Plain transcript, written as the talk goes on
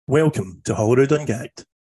Welcome to Holyrude Ungagged,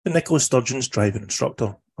 the Nicholas Sturgeon's driving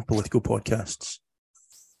instructor of political podcasts.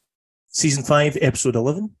 Season 5, Episode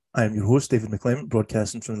 11. I am your host, David McClemont,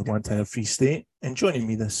 broadcasting from the Blantyre Free State. And joining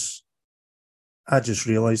me I just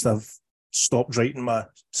realised I've stopped writing my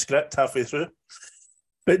script halfway through.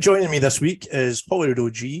 But joining me this week is Holyrude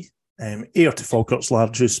OG, heir to Falkirk's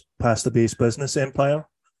largest pasta-based business empire,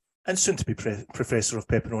 and soon-to-be Professor of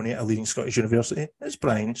Pepperoni at a leading Scottish university. It's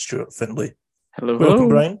Brian Stuart Finlay. Hello. Welcome,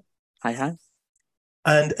 Brian. Hi.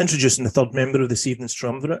 And introducing the third member of this evening's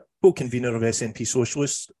triumvirate, co-convener of SNP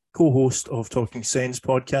Socialists, co-host of Talking Sense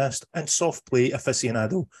podcast, and soft play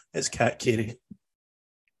aficionado, it's Cary.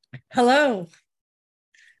 Hello.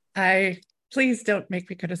 Please don't make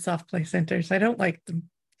me go to soft play centers. I don't like them.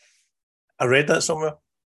 I read that somewhere.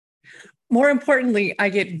 More importantly, I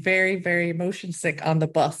get very, very motion sick on the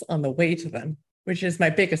bus on the way to them, which is my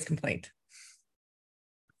biggest complaint.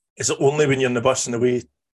 Is it only when you're in the bus on the way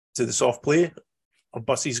to the soft play? Or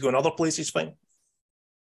buses going other places fine?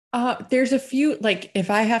 There's a few, like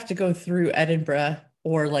if I have to go through Edinburgh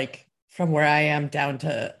or like from where I am down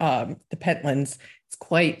to the Pentlands, it's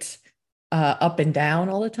quite up and down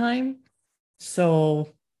all the time. So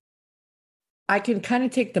I can kind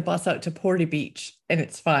of take the bus out to Porty Beach and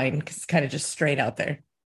it's fine because it's kind of just straight out there.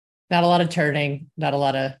 Not a lot of turning, not a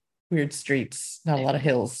lot of weird streets, not a lot of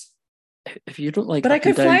hills. If you don't like, but I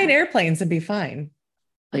could fly in airplanes and be fine.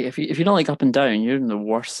 Like if you don't like up and down, you're in the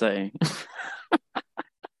worst city.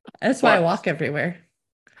 That's why I walk everywhere.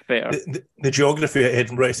 Fair. The geography at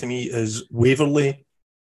Edinburgh to me is Waverley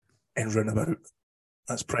and roundabout.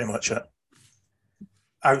 That's pretty much it.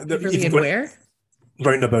 Waverley and where?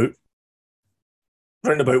 Roundabout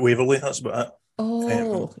Waverley. That's about it.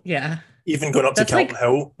 Oh, yeah. Even going up to Calton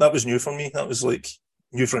Hill, that was new for me. That was like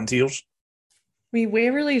new frontiers. I mean,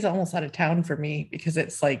 Waverley's almost out of town for me because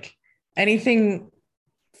it's like anything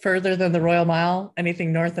further than the Royal Mile,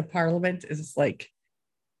 anything north of Parliament is like,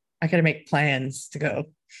 I got to make plans to go.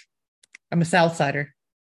 I'm a Southsider.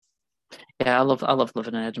 Yeah, I love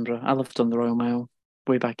living in Edinburgh. I lived on the Royal Mile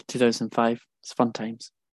way back in 2005. It's fun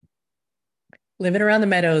times. Living around the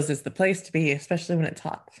meadows is the place to be, especially when it's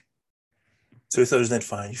hot.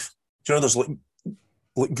 2005. Do you know there's like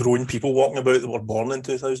grown people walking about that were born in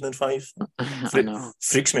 2005? I know.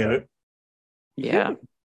 Freaks me out. Yeah.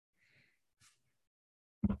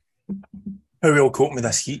 How are we all coping with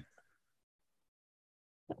this heat?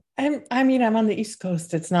 I'm on the East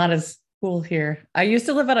Coast. It's not as cool here. I used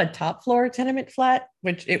to live on a top floor tenement flat,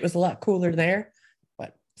 which it was a lot cooler there,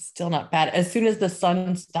 but still not bad. As soon as the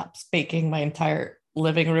sun stops baking my entire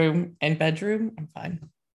living room and bedroom, I'm fine.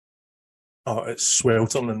 Oh, it's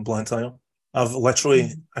sweltering in Blantyre. I've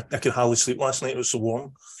literally, I could hardly sleep last night. It was so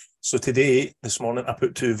warm. So this morning, I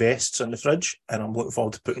put 2 vests in the fridge and I'm looking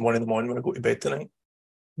forward to putting one in the morning when I go to bed tonight.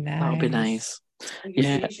 Nice. That'll be nice.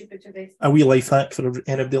 Yeah. A wee life hack for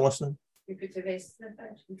anybody listening. You put a vest in the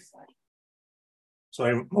fridge.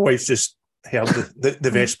 Sorry, my wife just heard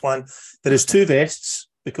the vest plan. There is 2 vests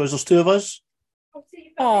because there's 2 of us.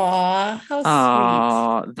 Aw,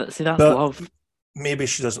 how sweet. See, that's love. Maybe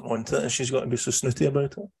she doesn't want it and she's got to be so snooty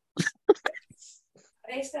about it.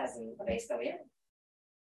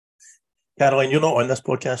 Caroline, you're not on this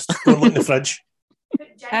podcast. Go and look in the fridge.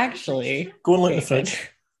 Actually. Go and look in the fridge.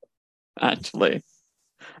 Actually.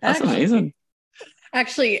 That's amazing.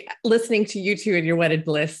 Actually, listening to you two in your wedded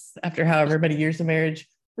bliss after however many years of marriage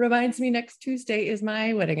reminds me next Tuesday is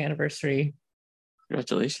my wedding anniversary.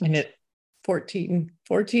 Congratulations. And it 14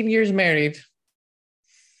 years married.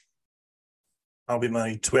 I'll be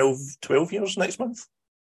married 12 years next month.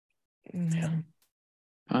 Yeah.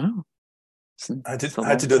 Wow. I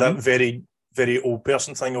had to do that very, very old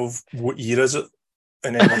person thing of what year is it?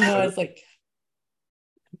 And then I was like,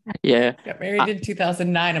 yeah. Got married in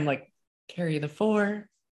 2009. I'm like, carry the 4.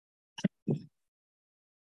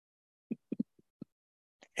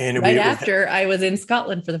 Anyway, right after I was in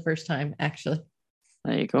Scotland for the first time, actually.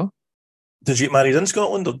 There you go. Did you get married in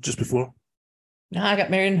Scotland or just before? No, I got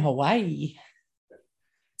married in Hawaii.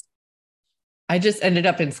 I just ended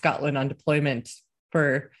up in Scotland on deployment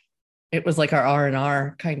it was like our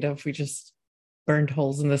R&R kind of. We just burned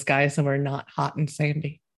holes in the sky somewhere not hot and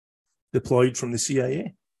sandy. Deployed from the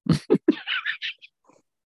CIA?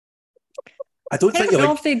 I don't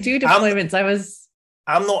know if they do deployments.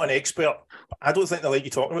 I'm not an expert. I don't think they like you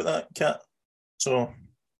talking about that, Kat. So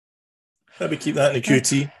maybe keep that in the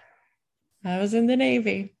QT. I was in the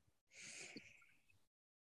Navy.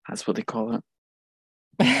 That's what they call it.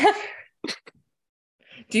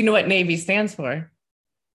 Do you know what Navy stands for?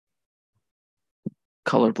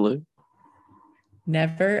 Color blue.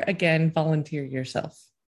 Never again volunteer yourself.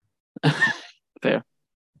 Fair.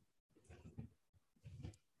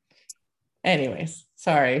 Anyways,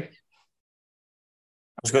 sorry. I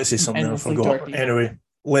was going to say something and I Endlessly forgot. dorky. Anyway,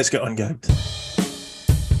 let's get ungagged.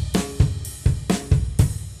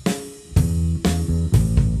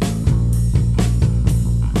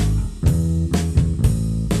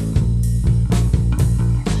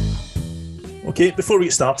 Okay, before we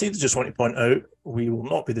get started, I just want to point out we will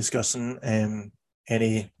not be discussing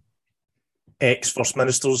any ex-First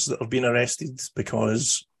Ministers that have been arrested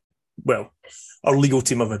because, well, our legal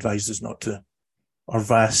team have advised us not to. Our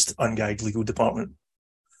vast, ungagged legal department.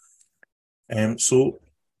 So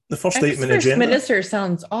the first statement Ex-First agenda... Minister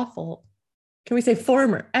sounds awful. Can we say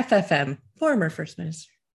former FFM, former First Minister?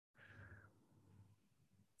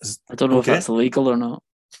 I don't know if that's illegal or not.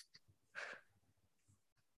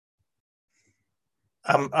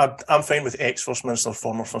 I'm fine with ex-First Minister,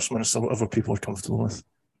 former First Minister, whatever people are comfortable with.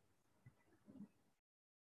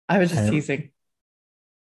 I was just teasing.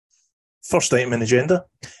 First item in agenda.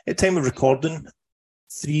 At time of recording,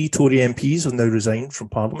 3 Tory MPs have now resigned from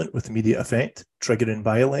Parliament with immediate effect, triggering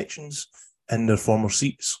by-elections in their former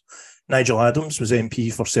seats. Nigel Adams was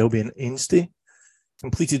MP for Selby and Ainstey,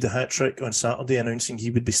 completed the hat-trick on Saturday, announcing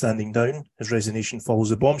he would be standing down. His resignation follows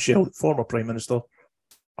the bombshell that former Prime Minister,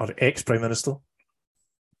 or ex-Prime Minister,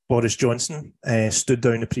 Boris Johnson stood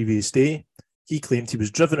down the previous day. He claimed he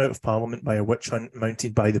was driven out of Parliament by a witch hunt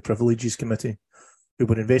mounted by the Privileges Committee, who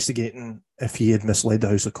were investigating if he had misled the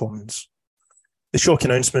House of Commons. The shock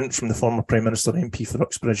announcement from the former Prime Minister MP for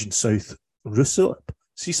Uxbridge and South Ruislip,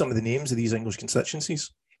 see some of the names of these English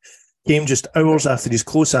constituencies, came just hours after his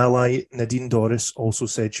close ally Nadine Dorries also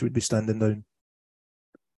said she would be standing down.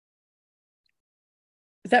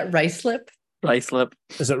 Is that Ruislip? Ruislip.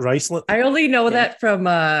 Is it Ruislip? I only know that from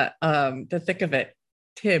The Thick of It.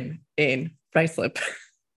 Tim in Ruislip.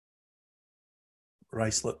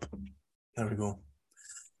 Ruislip. There we go.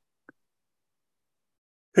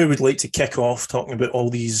 Who would like to kick off talking about all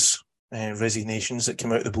these resignations that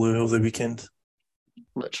came out of the blue over the weekend?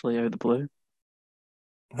 Literally out of the blue.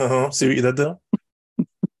 See what you did there?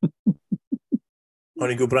 On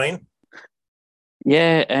you go, Brian?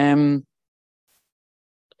 Yeah,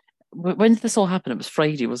 when did this all happen? It was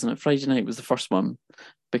Friday, wasn't it? Friday night was the first one,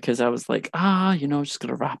 because I was like, I'm just going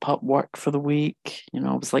to wrap up work for the week. I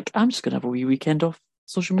was like, I'm just going to have a wee weekend off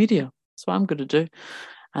social media. That's what I'm going to do.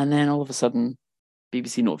 And then all of a sudden,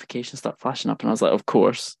 BBC notifications start flashing up, and I was like, of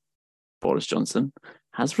course, Boris Johnson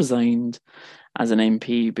has resigned as an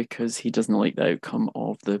MP because he doesn't like the outcome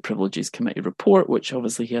of the Privileges Committee report, which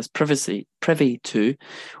obviously he has privy to.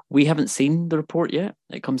 We haven't seen the report yet.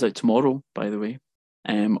 It comes out tomorrow, by the way,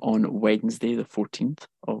 on Wednesday, the 14th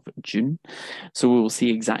of June. So we will see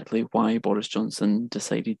exactly why Boris Johnson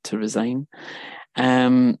decided to resign.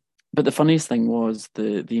 But the funniest thing was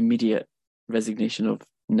the immediate resignation of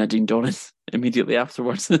Nadine Dorries immediately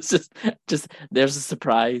afterwards. It's just there's a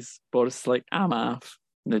surprise. Boris is like, I'm off.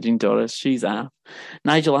 Nadine Dorries, she's off.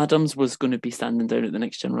 Nigel Adams was going to be standing down at the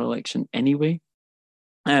next general election anyway,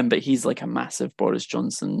 but he's like a massive Boris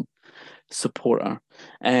Johnson supporter.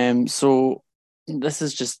 So this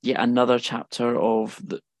is just yet another chapter of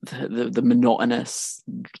the monotonous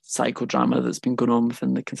psychodrama that's been going on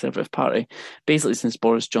within the Conservative Party, basically since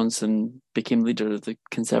Boris Johnson became leader of the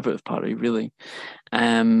Conservative Party, really.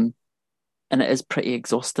 And it is pretty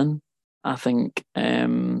exhausting, I think.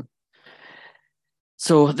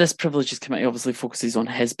 So this Privileges Committee obviously focuses on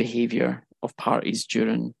his behaviour of parties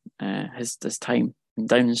during his time in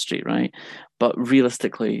Downing Street, right? But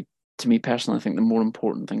realistically, to me personally, I think the more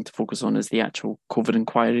important thing to focus on is the actual COVID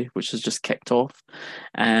inquiry, which has just kicked off,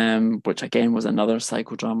 which again was another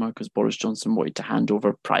psychodrama because Boris Johnson wanted to hand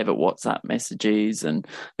over private WhatsApp messages and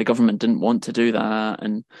the government didn't want to do that.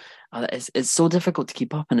 And it's so difficult to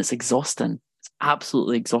keep up and it's exhausting. It's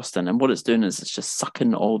absolutely exhausting. And what it's doing is it's just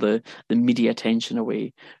sucking all the media attention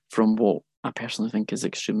away from what I personally think is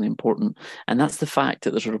extremely important. And that's the fact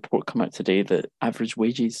that there's a report come out today that average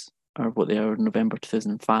wages are what they are in November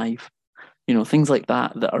 2005. Things like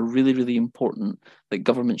that are really, really important that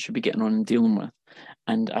government should be getting on and dealing with.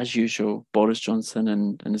 And as usual, Boris Johnson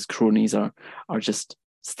and his cronies are just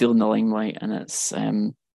stealing the limelight, and it's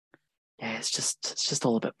just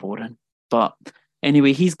all a bit boring. But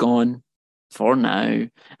anyway, he's gone for now, and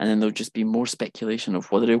then there'll just be more speculation of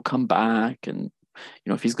whether he'll come back, and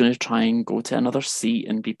if he's going to try and go to another seat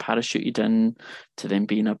and be parachuted in to then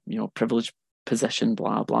be in a privileged position,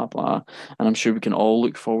 blah blah blah. And I'm sure we can all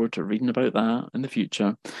look forward to reading about that in the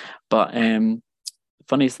future. But the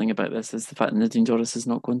funniest thing about this is the fact that Nadine Dorries is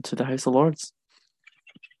not going to the House of Lords.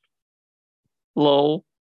 Lol.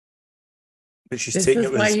 But she's taking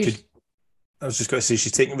it with good. I was just going to say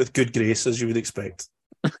she's taking it with good grace, as you would expect.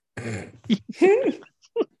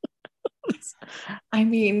 I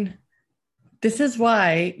mean, this is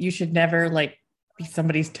why you should never like be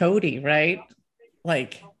somebody's toady, right?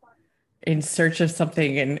 Like in search of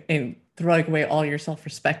something and throwing away all your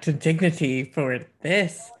self-respect and dignity for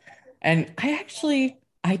this. And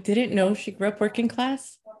I didn't know she grew up working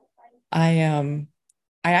class. I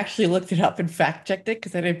actually looked it up and fact checked it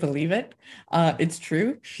because I didn't believe it. It's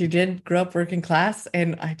true. She did grow up working class,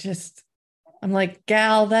 and I'm like,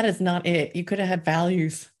 gal, that is not it. You could have had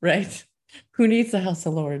values, right? Who needs the House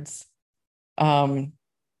of Lords? Um,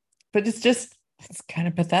 but it's kind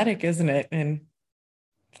of pathetic, isn't it? And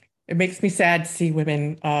it makes me sad to see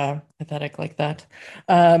women pathetic like that.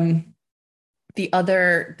 Um, the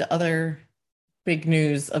other big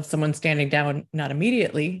news of someone standing down, not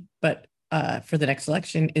immediately, but for the next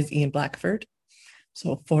election is Ian Blackford,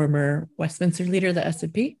 so former Westminster leader of the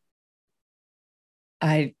SNP.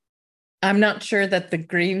 I'm not sure that the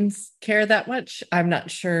Greens care that much. I'm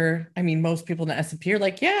not sure. I mean, most people in the SNP are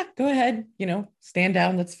like, yeah, go ahead, stand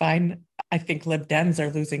down. That's fine. I think Lib Dems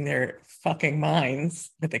are losing their fucking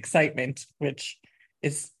minds with excitement, which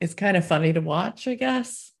is kind of funny to watch, I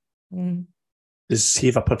guess. Mm. Does he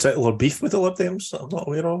have a particular beef with the Lib Dems that I'm not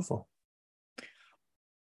aware of? Or?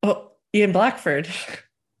 Oh, Ian Blackford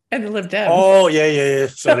and the Lib Dems. Oh, yeah.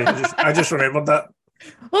 Sorry, I just remembered that.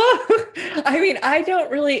 I mean, I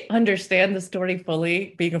don't really understand the story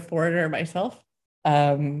fully, being a foreigner myself.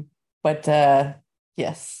 But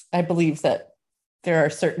yes, I believe that there are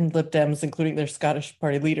certain Lib Dems, including their Scottish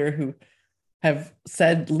party leader, who have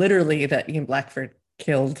said literally that Ian Blackford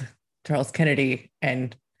killed Charles Kennedy,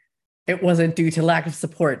 and it wasn't due to lack of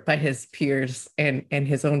support by his peers and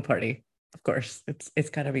his own party. Of course, it's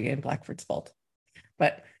got to be Ian Blackford's fault.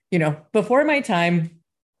 But before my time,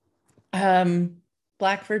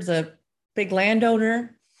 Blackford's a big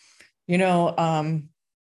landowner, and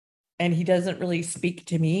he doesn't really speak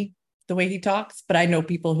to me the way he talks, but I know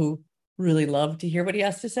people who really love to hear what he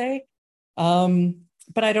has to say.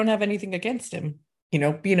 But I don't have anything against him.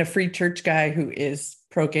 Being a free church guy who is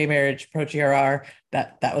pro gay marriage, pro GRR,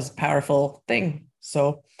 that was a powerful thing.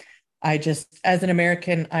 So as an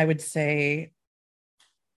American, I would say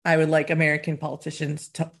I would like American politicians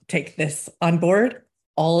to take this on board.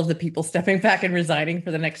 All of the people stepping back and resigning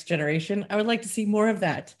for the next generation. I would like to see more of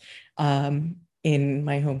that in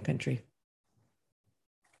my home country.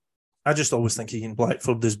 I just always think Ian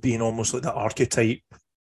Blackford as being almost like the archetype,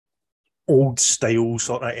 old style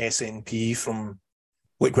sort of SNP from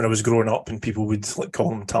like when I was growing up, and people would like call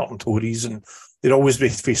them tartan Tories, and they'd always be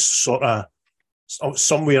sort of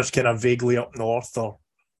somewhere kind of vaguely up north or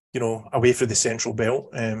away from the central belt.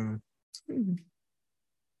 And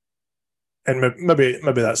maybe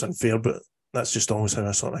that's unfair, but that's just always how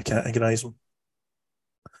I sort of categorise him.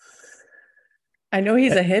 I know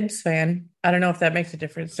he's a Hibs fan. I don't know if that makes a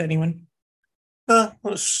difference to anyone.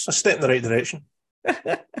 It's a step in the right direction.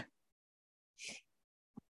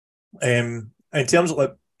 In terms of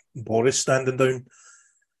like Boris standing down,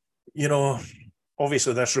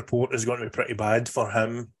 obviously this report is going to be pretty bad for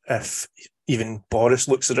him if even Boris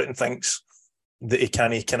looks at it and thinks that he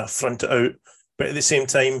can't kind of front it out. But at the same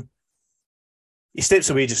time, he steps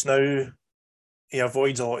away just now. He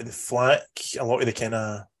avoids a lot of the flack, a lot of the kind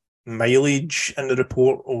of mileage in the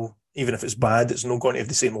report. Or even if it's bad, it's not going to have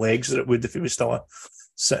the same legs that it would if he was still a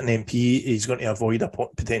sitting MP. He's going to avoid a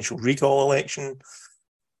potential recall election.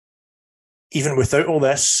 Even without all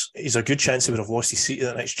this, he's a good chance he would have lost his seat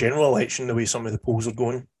at the next general election the way some of the polls are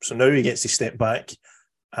going. So now he gets to step back,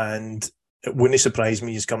 and it wouldn't surprise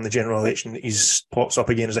me, he's come the general election, he's pops up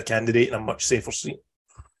again as a candidate in a much safer seat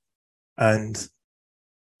and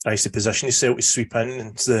tries to position himself to sweep in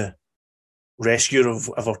into the rescue of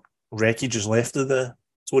whatever wreckage is left of the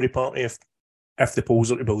Tory party if the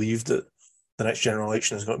polls are to believe that the next general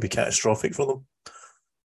election is going to be catastrophic for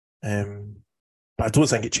them. But I don't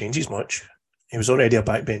think it changes much. He was already a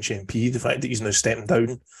backbench MP. The fact that he's now stepping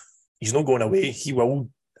down, he's not going away. He will.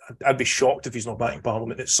 I'd be shocked if he's not back in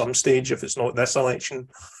Parliament at some stage. If it's not this election,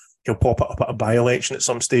 he'll pop up at a by-election at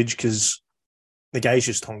some stage because the guy's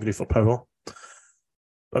just hungry for power.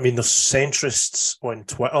 I mean, the centrists on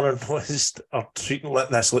Twitter are treating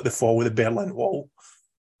this like the fall of the Berlin Wall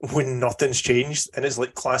when nothing's changed, and it's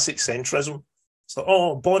like classic centrism. It's like,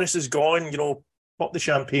 oh, Boris is gone, pop the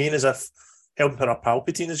champagne as if Emperor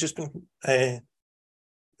Palpatine has just been,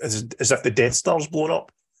 as if the Death Star's blown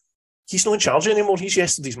up. He's not in charge anymore. He's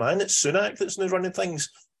yesterday's man. It's Sunak that's now running things.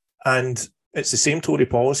 And it's the same Tory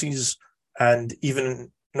policies. And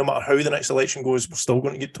even no matter how the next election goes, we're still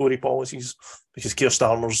going to get Tory policies because Keir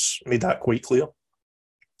Starmer's made that quite clear.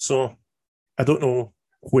 So I don't know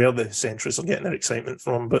where the centrists are getting their excitement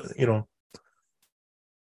from, but,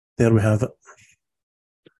 there we have it.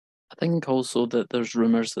 I think also that there's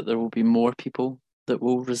rumours that there will be more people that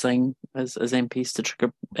will resign as MPs to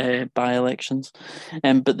trigger by-elections.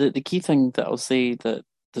 But the key thing that I'll say that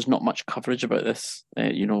there's not much coverage about this,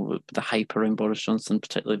 with the hype around Boris Johnson,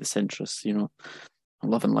 particularly the centrists,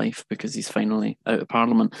 loving life because he's finally out of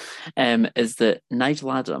Parliament, is that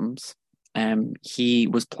Nigel Adams, he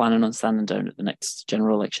was planning on standing down at the next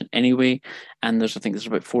general election anyway, and I think there's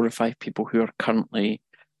about 4 or 5 people who are currently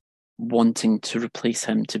wanting to replace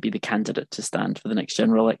him to be the candidate to stand for the next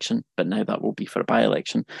general election, but now that will be for a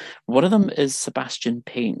by-election. One of them is Sebastian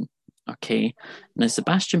Payne. Okay, now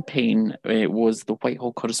Sebastian Payne was the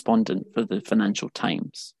Whitehall correspondent for the Financial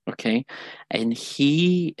Times. Okay, and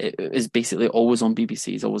he is basically always on BBC.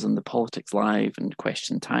 He's always on the Politics Live and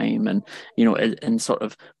Question Time, and and sort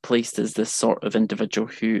of placed as this sort of individual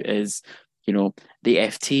who is, the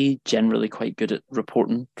FT generally quite good at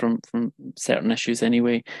reporting from certain issues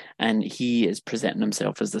anyway, and he is presenting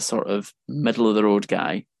himself as the sort of middle of the road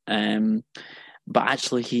guy. But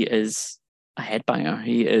actually, he is a headbanger.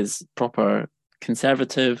 He is proper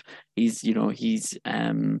conservative. He's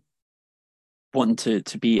wanting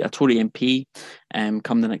to be a Tory MP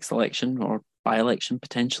come the next election or by-election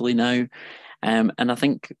potentially now. And I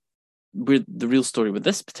think the real story with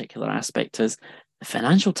this particular aspect is the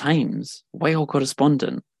Financial Times Whitehall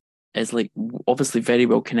correspondent is obviously very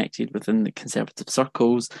well connected within the conservative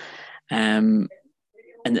circles, and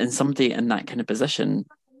somebody in that kind of position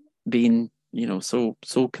being so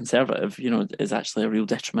conservative, is actually a real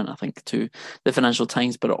detriment, I think, to the Financial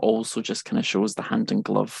Times, but it also just kind of shows the hand in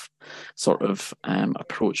glove sort of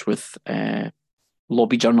approach with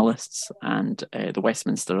lobby journalists and the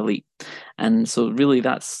Westminster elite. And so really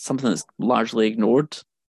that's something that's largely ignored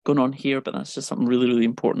going on here, but that's just something really, really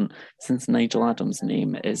important since Nigel Adams'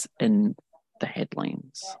 name is in the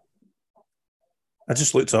headlines. I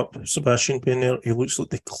just looked up Sebastian Payne there. He looks like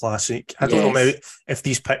the classic. I don't know maybe if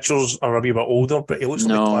these pictures are a wee bit older, but he looks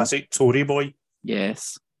like the classic Tory boy.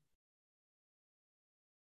 Yes.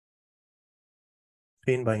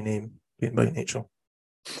 Payne by name, Payne by nature.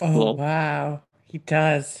 Oh, wow. He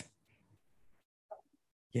does.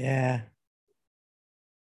 Yeah.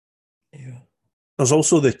 Ew. There's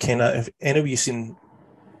also the kind of, if any of you seen,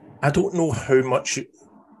 I don't know how much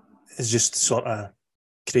is just sort of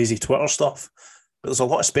crazy Twitter stuff, but there's a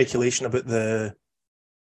lot of speculation about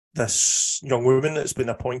this young woman that's been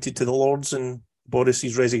appointed to the Lords in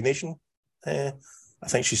Boris's resignation. I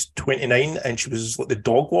think she's 29 and she was like the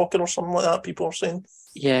dog walker or something like that, people are saying.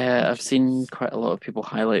 Yeah, I've seen quite a lot of people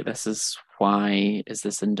highlight this as why is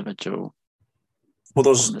this individual.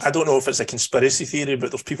 Well, I don't know if it's a conspiracy theory,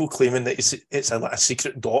 but there's people claiming that it's a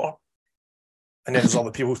secret daughter. And then there's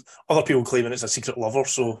other people claiming it's a secret lover,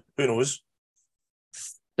 so who knows?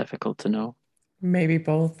 Difficult to know. Maybe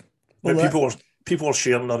both. But people are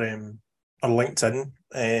sharing their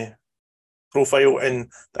LinkedIn profile, and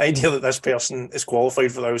the idea that this person is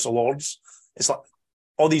qualified for the House of Lords, it's like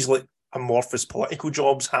all these like amorphous political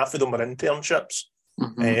jobs, half of them are internships,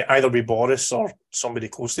 either with Boris or somebody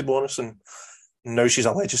close to Boris, and now she's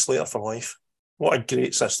a legislator for life. What a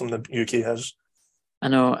great system the UK has. I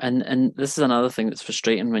know, and this is another thing that's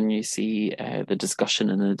frustrating when you see the discussion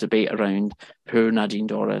and the debate around poor Nadine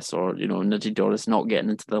Dorries, or Nadine Dorries not getting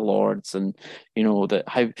into the Lords, and that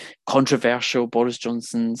how controversial Boris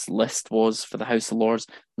Johnson's list was for the House of Lords.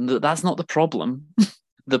 That's not the problem.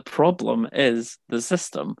 The problem is the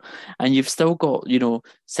system, and you've still got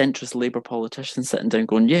centrist Labour politicians sitting down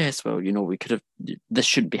going, yes, well, we could have, this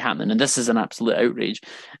shouldn't be happening, and this is an absolute outrage.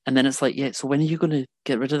 And then it's like, yeah, so when are you going to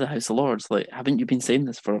get rid of the House of Lords? Like, haven't you been saying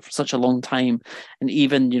this for such a long time? And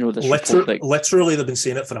even this literally they've been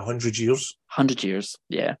saying it for 100 years. 100 years,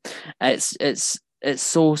 yeah. It's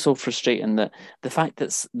so frustrating that the fact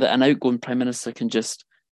that an outgoing Prime Minister can just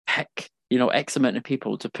pick X amount of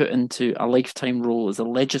people to put into a lifetime role as a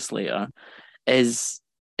legislator is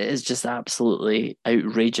just absolutely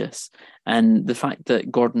outrageous. And the fact that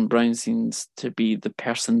Gordon Brown seems to be the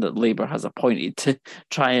person that Labour has appointed to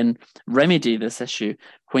try and remedy this issue,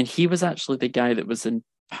 when he was actually the guy that was in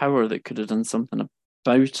power that could have done something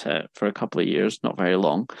about it for a couple of years, not very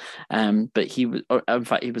long. But he was, in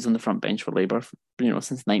fact, he was on the front bench for Labour,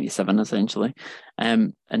 since '97 essentially.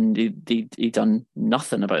 And he done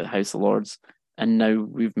nothing about the House of Lords. And now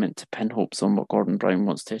we've meant to pin hopes on what Gordon Brown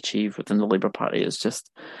wants to achieve within the Labour Party. It's just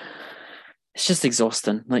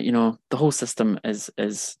exhausting. The whole system is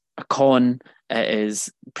a con. it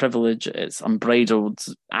is privilege, it's unbridled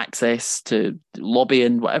access to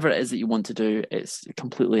lobbying, whatever it is that you want to do, it's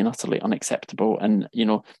completely and utterly unacceptable. And,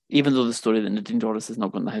 even though the story that Nadine Dorries is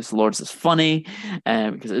not going to the House of Lords is funny,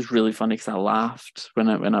 because it's really funny because I laughed when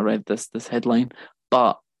I read this headline,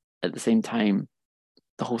 but at the same time,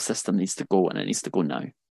 the whole system needs to go, and it needs to go now.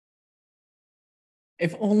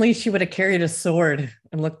 If only she would have carried a sword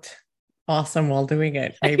and looked awesome while doing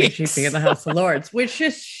it. Maybe she'd be in the House of Lords, which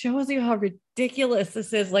just shows you how ridiculous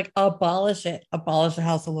this is. Like, abolish it. Abolish the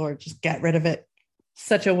House of Lords. Just get rid of it.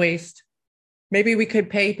 Such a waste. Maybe we could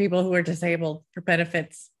pay people who are disabled for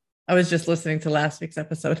benefits. I was just listening to last week's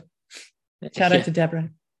episode. Shout out to Deborah.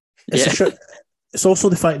 It's also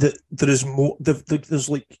the fact that there is more. There's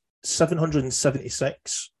like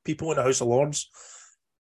 776 people in the House of Lords.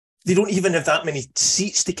 They don't even have that many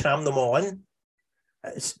seats to cram them all in.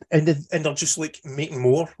 And they're just like making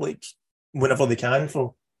more, like whenever they can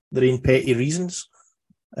for their own petty reasons.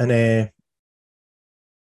 And at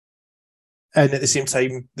the same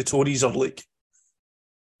time, the Tories are like,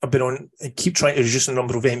 keep trying to reduce the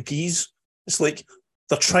number of MPs. It's like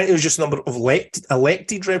they're trying to reduce the number of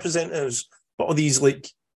elected representatives, but all these like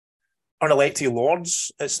unelected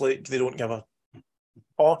lords, it's like they don't give a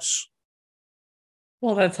toss.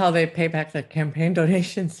 Well, that's how they pay back their campaign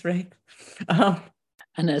donations, right?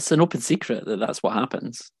 And it's an open secret that that's what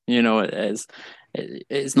happens. It is.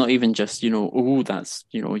 It's not even just, that's,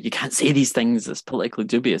 you can't say these things. It's politically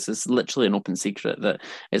dubious. It's literally an open secret that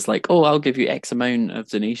it's like, oh, I'll give you X amount of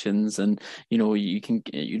donations, and, you can,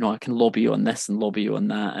 I can lobby you on this and lobby you on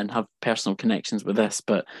that and have personal connections with this.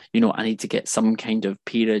 But, I need to get some kind of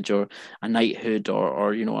peerage or a knighthood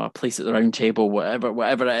or a place at the round table,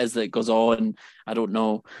 whatever it is that goes on. I don't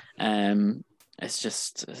know. It's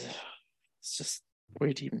just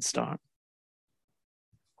where to even start?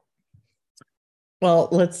 Well,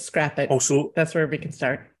 let's scrap it. Also, that's where we can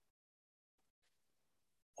start.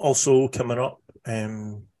 Also coming up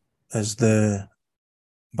is the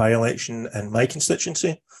by-election in my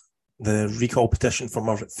constituency. The recall petition for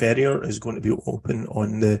Margaret Ferrier is going to be open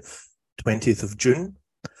on the 20th of June.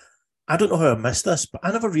 I don't know how I missed this, but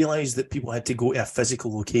I never realised that people had to go to a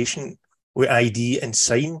physical location with ID and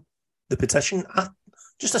sign the petition. I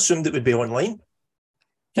just assumed it would be online.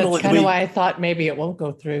 That's kind of why I thought maybe it won't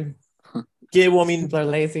go through. Yeah, well, I mean, people are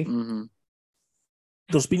lazy. Mm-hmm.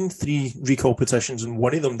 There's been 3 recall petitions, and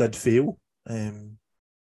one of them did fail. The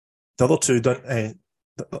other two don't.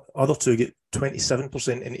 The other two get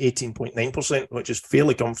 27% and 18.9%, which is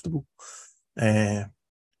fairly comfortable. But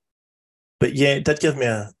yeah, it did give me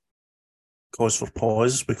a cause for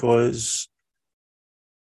pause, because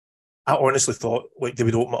I honestly thought like they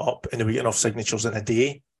would open it up and they would get enough signatures in a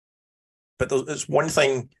day. But it's one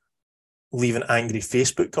thing leaving angry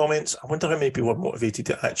Facebook comments. I wonder how many people are motivated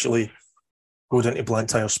to actually go down to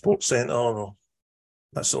Blantyre Sports Centre. Or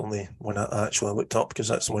that's the only one I actually looked up, because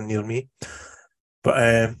that's the one near me.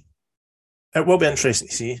 But it will be interesting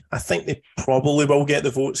to see. I think they probably will get the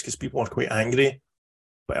votes because people are quite angry.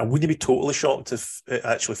 But I wouldn't be totally shocked if it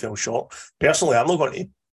actually fell short. Personally, I'm not going to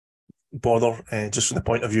bother, just from the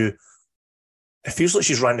point of view, it feels like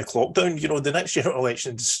she's ran the clock down. The next general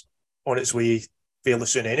election's on its way fairly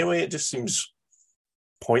soon anyway. It just seems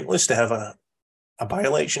pointless to have a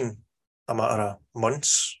by-election a matter of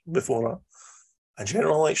months before a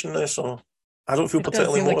general election now. So I don't feel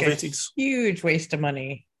particularly motivated. Like a huge waste of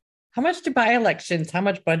money. How much do by-elections? How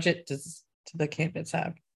much budget do the candidates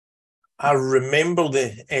have? I remember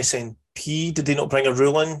the SNP, did they not bring a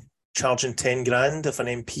rule in charging 10 grand if an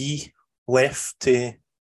MP left to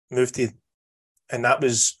move to, and that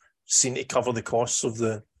was seen to cover the costs of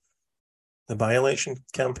the by-election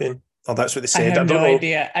campaign? Oh, that's what they said. I have no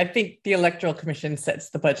idea. I think the Electoral Commission sets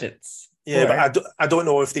the budgets. Yeah, but I don't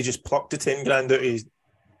know if they just plucked the 10 grand out of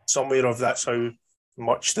somewhere, or if that's how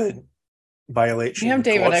much the by-election Damn,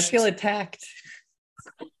 David, cost. I feel attacked.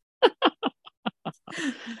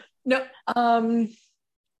 No,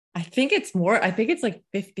 I think it's more. I think it's like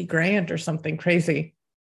 50 grand or something crazy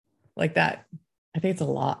like that. I think it's a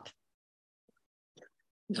lot.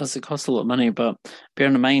 It does cost a lot of money, but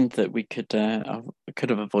bearing in mind that we could have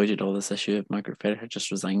avoided all this issue if Margaret Ferrier had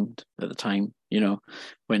just resigned at the time,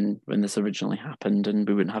 when this originally happened, and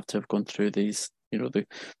we wouldn't have to have gone through these, the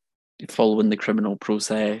following the criminal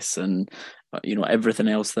process and everything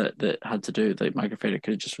else that had to do. Like Margaret Ferrier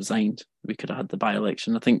could have just resigned. We could have had the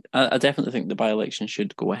by-election. I definitely think the by-election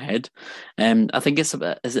should go ahead. I think is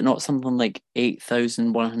it not something like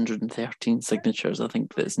 8,113 signatures? I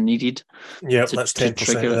think that's needed. Yeah, that's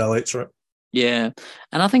 10% of the electorate. Yeah,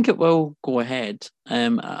 and I think it will go ahead.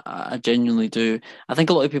 I genuinely do. I think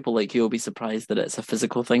a lot of people like you will be surprised that it's a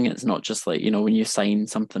physical thing. It's not just like, when you sign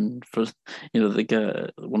something for,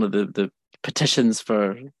 one of the petitions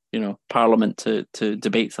for, Parliament to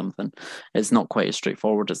debate something. It's not quite as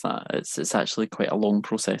straightforward as that. It's actually quite a long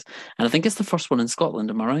process, and I think it's the first one in Scotland.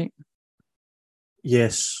 Am I right?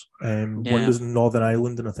 Yes. One Yeah. was in Northern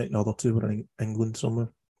Ireland, and I think the other two were in England somewhere.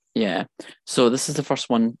 Yeah. So this is the first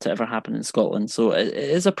one to ever happen in Scotland. So it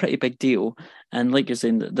is a pretty big deal. And like you're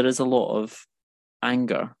saying, there is a lot of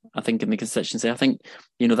anger, I think, in the constituency. I think,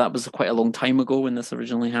 that was quite a long time ago when this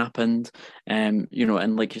originally happened. And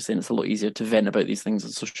like you're saying, it's a lot easier to vent about these things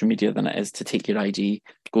on social media than it is to take your ID,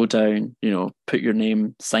 go down, put your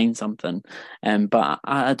name, sign something. But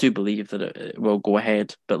I do believe that it will go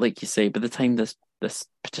ahead. But like you say, by the time this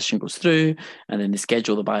petition goes through and then they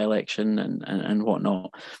schedule the by-election and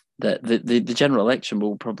whatnot, that the general election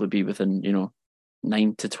will probably be within,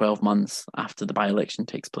 9 to 12 months after the by-election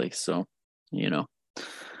takes place. So,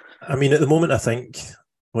 I mean, at the moment, I think,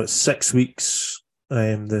 6 weeks,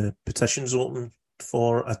 the petition's open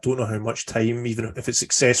for. I don't know how much time, even if it's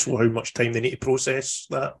successful, how much time they need to process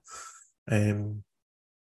that.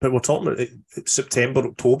 But we're talking about September,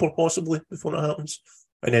 October, possibly, before it happens.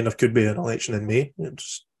 And then there could be an election in May. It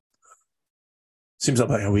just seems a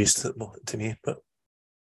bit of a waste to me. But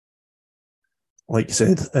like you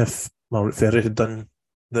said, if Margaret Ferry had done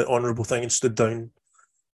the honourable thing and stood down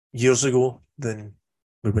years ago, then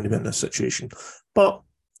we wouldn't have been in this situation. But,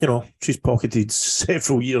 she's pocketed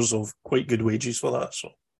several years of quite good wages for that. So,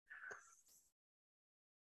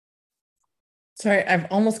 Sorry, I've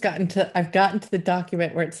gotten to the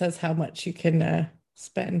document where it says how much you can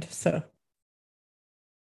spend. So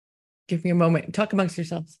give me a moment. Talk amongst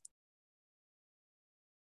yourselves.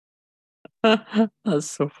 that's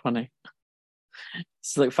so funny.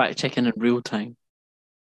 It's like fact checking in real time.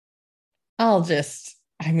 It's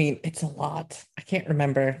a lot. I can't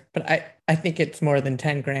remember, but I think it's more than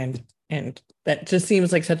 10 grand. And that just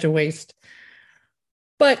seems like such a waste.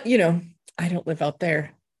 But, I don't live out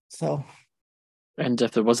there. So. And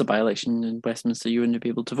if there was a by-election in Westminster, you wouldn't be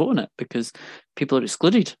able to vote on it because people are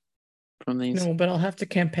excluded from these. No, but I'll have to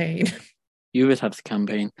campaign. You would have to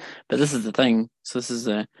campaign. But this is the thing. So this is,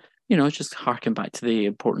 just harking back to the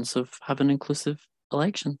importance of having inclusive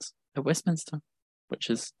elections at Westminster, which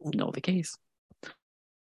is not the case.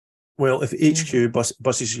 Well, if HQ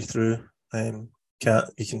buses you through, Kat,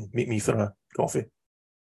 you can meet me for a coffee.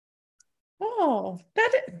 Oh,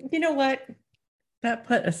 you know what? That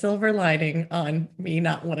put a silver lining on me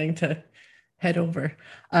not wanting to head over.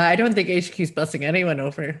 I don't think HQ's busing anyone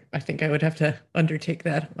over. I think I would have to undertake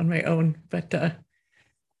that on my own. But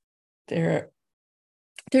there's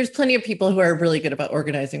plenty of people who are really good about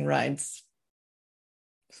organizing rides.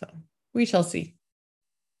 So we shall see.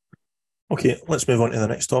 Okay, let's move on to the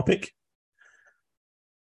next topic.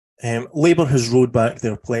 Labour has rolled back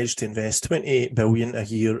their pledge to invest $28 billion a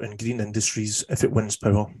year in green industries if it wins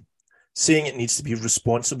power, saying it needs to be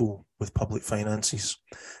responsible with public finances.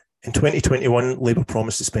 In 2021, Labour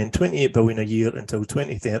promised to spend $28 billion a year until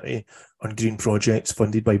 2030 on green projects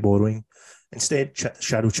funded by borrowing. Instead,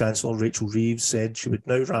 Shadow Chancellor Rachel Reeves said she would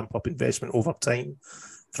now ramp up investment over time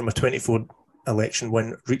from a 24 election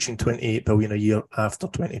win, reaching $28 billion a year after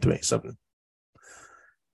 2027.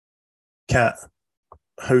 Kat,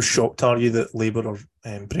 how shocked are you that Labour are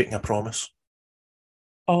breaking a promise?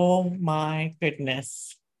 Oh my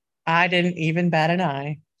goodness. I didn't even bat an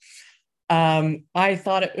eye. I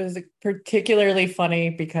thought it was particularly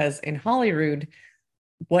funny because in Holyrude,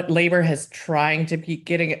 what Labour has tried to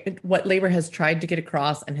get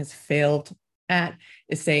across and has failed at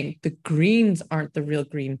is saying the Greens aren't the real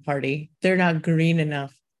Green Party. They're not green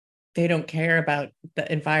enough. They don't care about the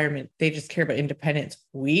environment. They just care about independence.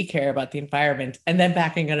 We care about the environment, and then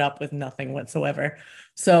backing it up with nothing whatsoever.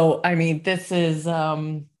 So, this is,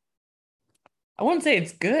 I wouldn't say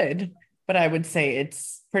it's good, but I would say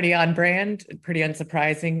it's pretty on brand, pretty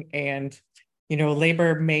unsurprising. And,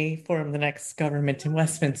 Labour may form the next government in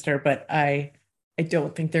Westminster, but I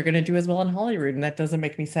don't think they're going to do as well in Holyrood, and that doesn't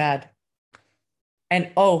make me sad.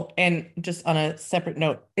 And just on a separate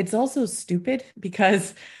note, it's also stupid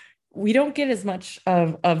because we don't get as much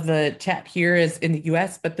of the chat here as in the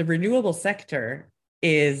US, but the renewable sector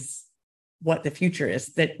is what the future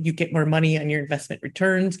is, that you get more money on your investment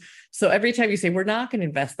returns. So every time you say, we're not going to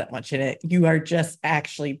invest that much in it, you are just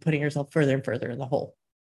actually putting yourself further and further in the hole.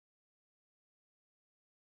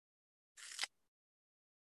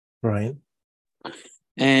 Ryan?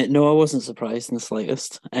 No, I wasn't surprised in the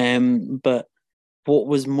slightest. But what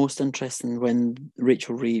was most interesting when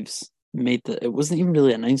Rachel Reeves made that it wasn't even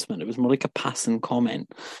really an announcement. It was more like a passing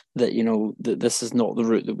comment that, that this is not the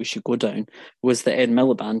route that we should go down. Was that Ed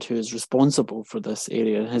Miliband, who is responsible for this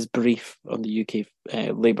area, his brief on the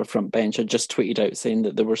UK Labour front bench, had just tweeted out saying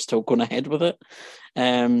that they were still going ahead with it.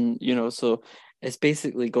 So it's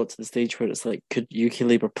basically got to the stage where it's like, could UK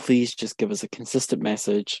Labour please just give us a consistent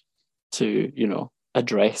message to,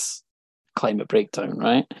 address climate breakdown,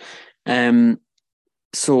 right?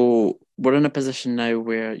 So we're in a position now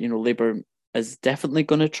where, Labour is definitely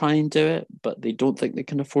going to try and do it, but they don't think they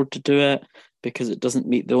can afford to do it because it doesn't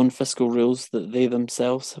meet their own fiscal rules that they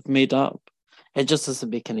themselves have made up. It just doesn't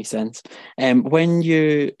make any sense. When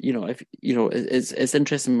it's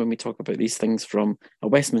interesting when we talk about these things from a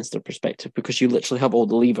Westminster perspective, because you literally have all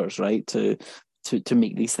the levers, right, to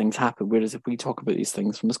make these things happen. Whereas if we talk about these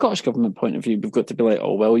things from the Scottish Government point of view, we've got to be like,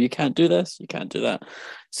 oh, well, you can't do this, you can't do that.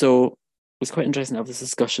 So it's quite interesting to have this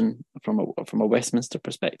discussion from a Westminster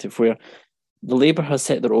perspective, where the Labour has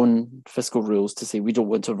set their own fiscal rules to say we don't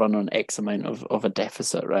want to run on X amount of a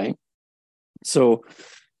deficit, right? So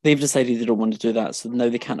they've decided they don't want to do that, so now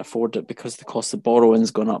they can't afford it because the cost of borrowing's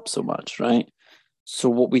gone up so much, right? So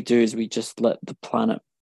what we do is we just let the planet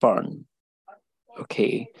burn.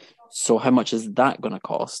 Okay, so how much is that going to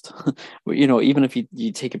cost? Even if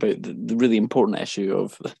you take about the really important issue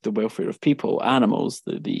of the welfare of people, animals,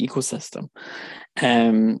 the ecosystem.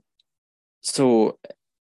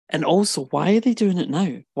 And also, why are they doing it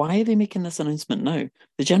now? Why are they making this announcement now?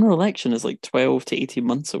 The general election is like 12 to 18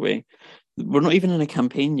 months away. We're not even in a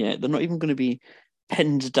campaign yet. They're not even going to be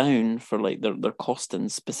pinned down for like their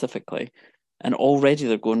costings specifically. And already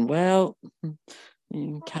they're going, well,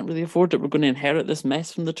 you can't really afford it. We're going to inherit this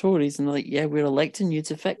mess from the Tories. And they're like, yeah, we're electing you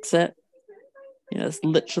to fix it. It's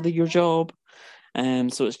literally your job.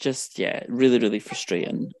 So it's just, really, really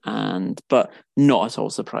frustrating, but not at all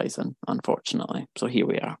surprising, unfortunately. So here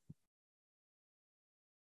we are.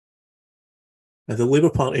 Now, the Labour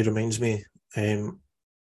Party reminds me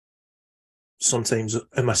sometimes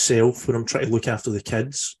of myself when I'm trying to look after the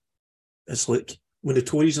kids. It's like when the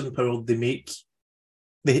Tories are in power, they make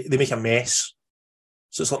a mess.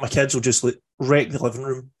 So it's like my kids will just wreck the living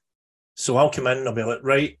room. So I'll come in and I'll be like,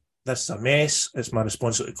 right, this is a mess. It's my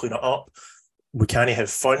responsibility to clean it up. We can't have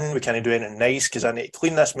fun. We can't do anything nice because I need to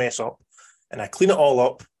clean this mess up. And I clean it all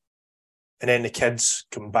up. And then the kids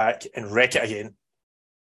come back and wreck it again.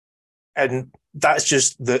 And that's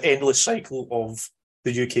just the endless cycle of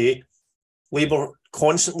the UK. Labour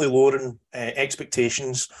constantly lowering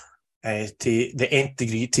expectations to the nth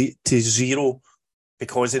degree to zero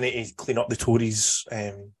because they need to clean up the Tories'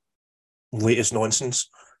 latest nonsense.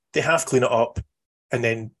 They half clean it up and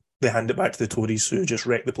then they hand it back to the Tories who just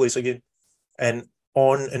wreck the place again. And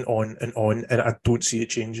on and on and on. And I don't see it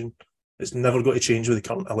changing. It's never going to change with the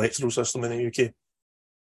current electoral system in the UK.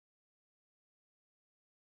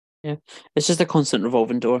 Yeah, it's just a constant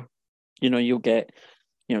revolving door. You'll get,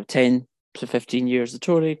 10 to 15 years of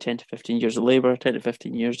Tory, 10 to 15 years of Labour, 10 to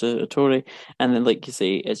 15 years of Tory. And then, like you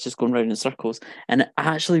say, it's just going round in circles. And I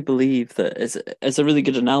actually believe that it's a really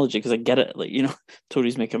good analogy because I get it. Like,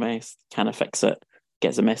 Tories make a mess, kind of fix it,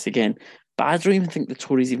 gets a mess again. But I don't even think the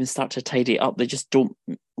Tories even start to tidy it up. They just don't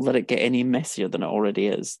let it get any messier than it already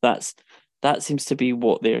is. That seems to be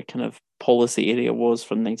what their kind of policy area was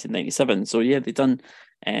from 1997. So yeah, they've done,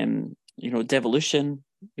 devolution.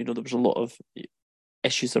 There was a lot of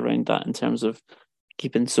issues around that in terms of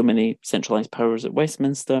keeping so many centralised powers at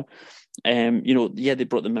Westminster. They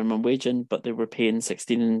brought the minimum wage in, but they were paying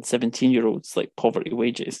 16 and 17-year-olds like poverty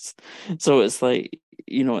wages. So it's like,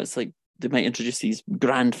 they might introduce these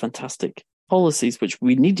grand, fantastic policies, which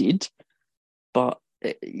we needed, but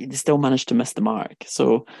they still managed to miss the mark.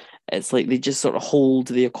 So it's like they just sort of hold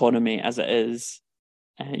the economy as it is,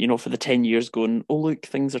 for the 10 years going, oh, look,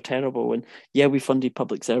 things are terrible. And yeah, we funded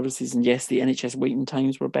public services. And yes, the NHS waiting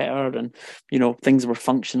times were better. And, things were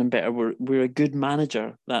functioning better. We're a good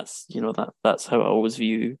manager. That's, that's how I always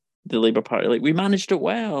view the Labour Party. Like, we managed it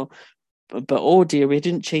well. But oh dear, we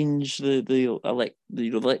didn't change the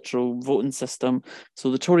electoral voting system. So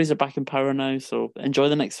the Tories are back in power now. So enjoy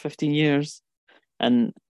the next 15 years.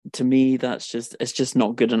 And to me, it's just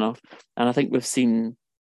not good enough. And I think we've seen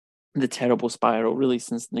the terrible spiral really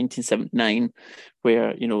since 1979,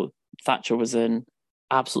 where, Thatcher was in,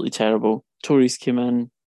 absolutely terrible. Tories came in,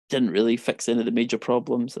 didn't really fix any of the major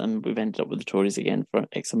problems, and we've ended up with the Tories again for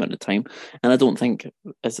X amount of time. And I don't think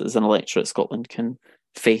as an electorate, Scotland can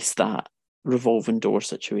face that revolving door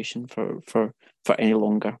situation for any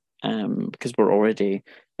longer, because we're already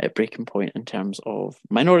at breaking point in terms of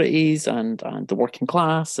minorities and the working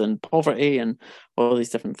class and poverty and all these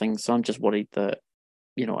different things. So I'm just worried that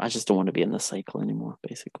I just don't want to be in this cycle anymore,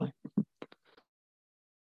 basically.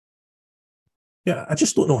 Yeah, I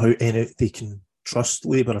just don't know how they can trust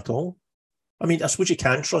Labour at all. I mean, I suppose you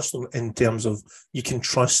can trust them in terms of you can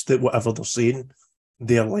trust that whatever they're saying,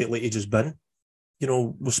 they're likely to just bin.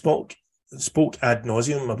 We spoke ad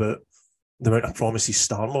nauseum about the amount of promises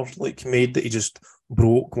Starmer made that he just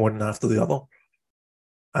broke one after the other.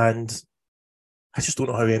 And I just don't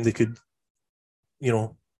know how they could,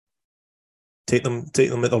 take them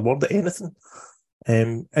at their word at anything.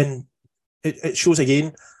 And it shows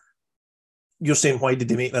again, you're saying, why did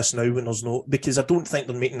they make this now when there's no... Because I don't think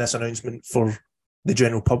they're making this announcement for the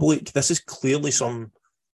general public. This is clearly some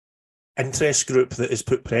interest group that has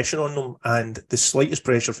put pressure on them, and the slightest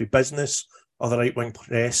pressure for business or the right-wing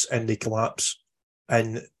press, and they collapse.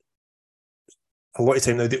 And a lot of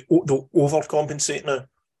time now, they'll overcompensate now.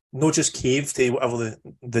 Not just cave to whatever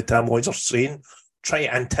the tabloids are saying, try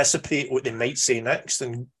to anticipate what they might say next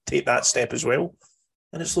and take that step as well.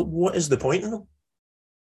 And it's like, what is the point in them?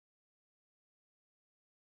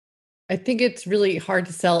 I think it's really hard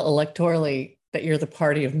to sell electorally that you're the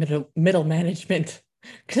party of middle management,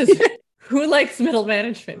 because who likes middle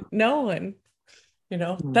management? No one.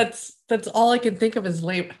 That's all I can think of is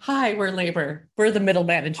Labor. Hi, we're Labor. We're the middle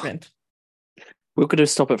management. We're going to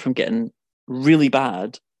stop it from getting really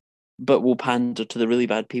bad, but we'll pander to the really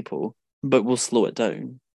bad people, but we'll slow it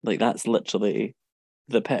down. That's literally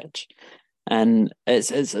the pitch. And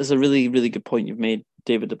it's a really, really good point you've made,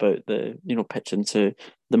 David, about the, pitching to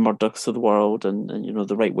the Murdochs of the world and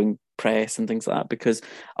the right-wing press and things like that, because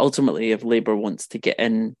ultimately if Labour wants to get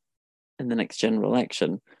in the next general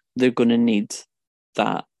election, they're going to need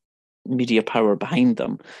that media power behind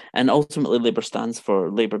them. And ultimately Labour stands for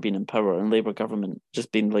Labour being in power and Labour government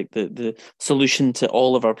just being the solution to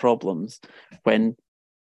all of our problems. When,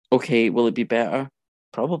 okay, will it be better?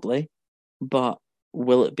 Probably. But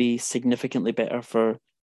will it be significantly better for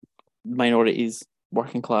minorities,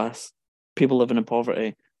 working class, people living in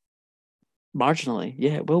poverty? Marginally,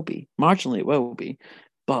 yeah, it will be. Marginally, it will be.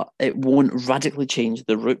 But it won't radically change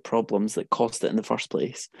the root problems that caused it in the first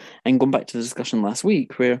place. And going back to the discussion last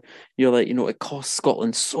week, where you're like, it costs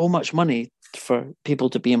Scotland so much money for people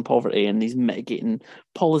to be in poverty, and these mitigating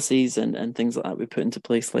policies and things like that we put into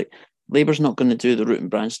place. Labour's not going to do the root and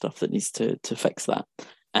branch stuff that needs to fix that.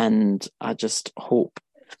 And I just hope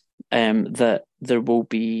that there will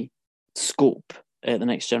be scope at the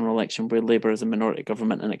next general election where Labour is a minority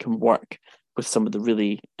government and it can work with some of the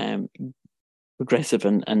really progressive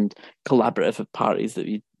and collaborative parties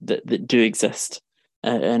that do exist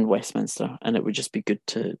in Westminster. And it would just be good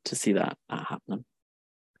to see that happening.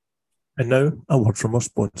 And now, a word from our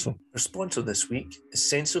sponsor. Our sponsor this week is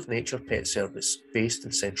Sense of Nature Pet Service, based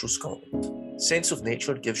in central Scotland. Sense of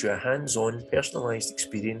Nature gives you a hands-on, personalised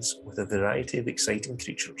experience with a variety of exciting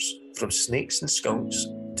creatures, from snakes and skunks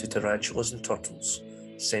to tarantulas and turtles.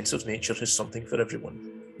 Sense of Nature has something for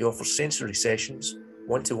everyone. They offer sensory sessions,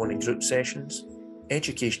 one-to-one and group sessions,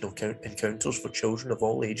 educational encounters for children of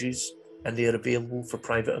all ages, and they are available for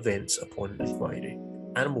private events upon inquiry.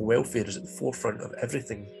 Animal welfare is at the forefront of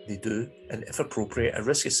everything they do, and if appropriate, a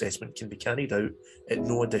risk assessment can be carried out at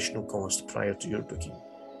no additional cost prior to your booking.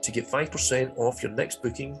 To get 5% off your next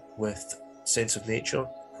booking with Sense of Nature,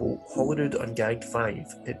 quote Holyrude Ungagged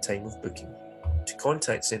 5 at time of booking. To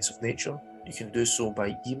contact Sense of Nature, you can do so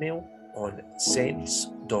by email on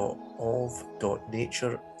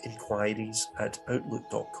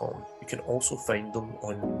sense.of.natureinquiries@outlook.com. You can also find them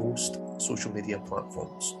on most social media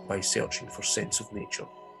platforms by searching for Sense of Nature.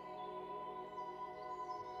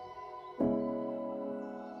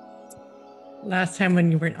 Last time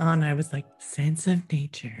when you weren't on, I was like, Sense of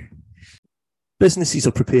Nature. Businesses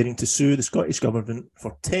are preparing to sue the Scottish Government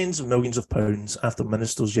for tens of millions of pounds after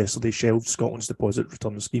ministers yesterday shelved Scotland's deposit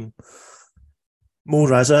return scheme. Mo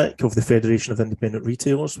Razak of the Federation of Independent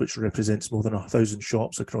Retailers, which represents more than 1,000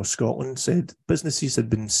 shops across Scotland, said businesses had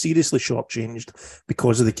been seriously shortchanged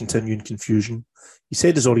because of the continuing confusion. He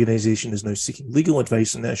said his organisation is now seeking legal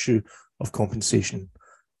advice on the issue of compensation.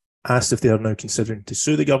 Asked if they are now considering to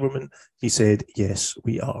sue the government, he said, yes,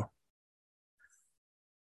 we are.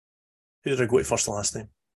 Who did I go to first the last time?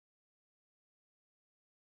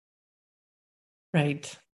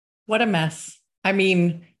 Right. What a mess. I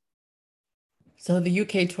mean, so the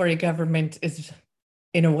UK Tory government is,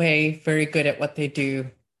 in a way, very good at what they do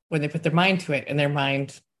when they put their mind to it, and their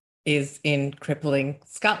mind is in crippling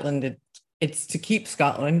Scotland. It's to keep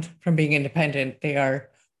Scotland from being independent. They are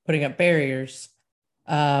putting up barriers.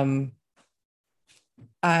 I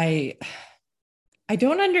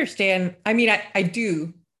don't understand. I mean, I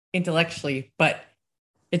do intellectually, but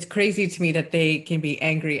it's crazy to me that they can be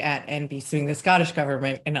angry at and be suing the Scottish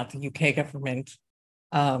government and not the UK government.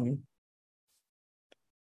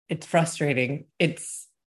 It's frustrating. It's,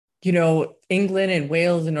 England and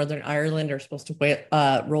Wales and Northern Ireland are supposed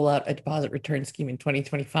to roll out a deposit return scheme in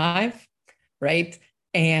 2025, right?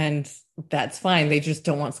 And that's fine. They just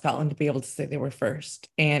don't want Scotland to be able to say they were first.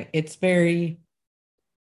 And it's very,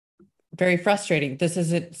 very frustrating. This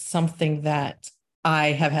isn't something that I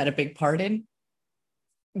have had a big part in,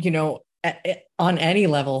 on any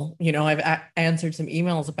level. I've answered some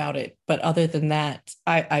emails about it, but other than that,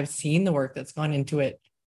 I've seen the work that's gone into it,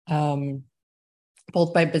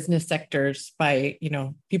 both by business sectors, by,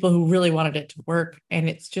 people who really wanted it to work. And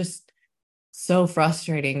it's just so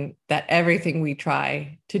frustrating that everything we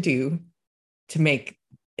try to do to make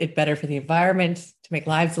it better for the environment, to make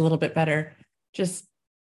lives a little bit better,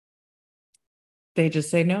 they just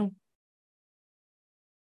say no.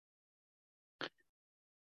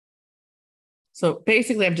 So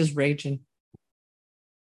basically, I'm just raging.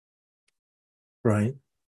 Right.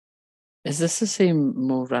 Is this the same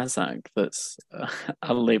Mo Razak that's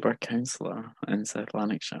a Labour councillor in South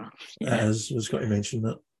Lanarkshire? Yeah. I was going to mention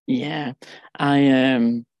that. Yeah.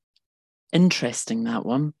 Interesting, that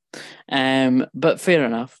one. But fair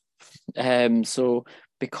enough. So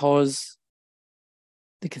because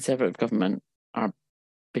the Conservative government are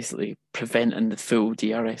basically preventing the full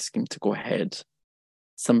DRS scheme to go ahead,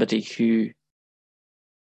 somebody who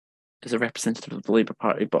is a representative of the Labour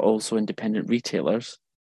Party but also independent retailers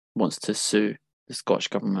wants to sue the Scottish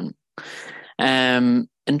government.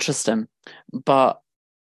 Interesting. But,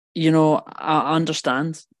 I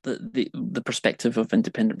understand the perspective of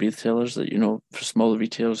independent retailers that, for smaller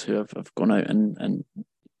retailers who have gone out and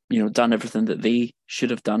done everything that they should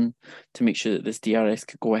have done to make sure that this DRS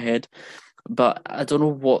could go ahead. But I don't know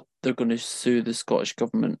what they're going to sue the Scottish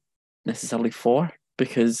government necessarily for,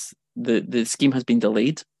 because the scheme has been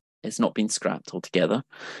delayed. It's not been scrapped altogether.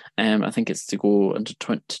 I think it's to go into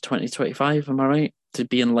 2025, am I right? To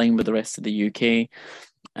be in line with the rest of the UK.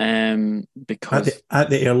 Because at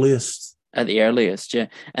the earliest. At the earliest, yeah.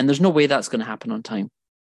 And there's no way that's going to happen on time.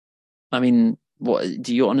 I mean, what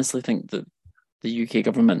do you honestly think that the UK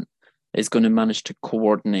government is going to manage to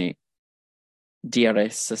coordinate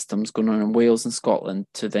DRS systems going on in Wales and Scotland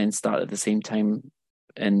to then start at the same time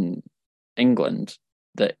in England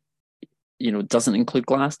that doesn't include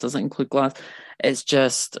glass? It's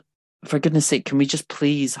just, for goodness sake, can we just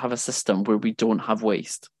please have a system where we don't have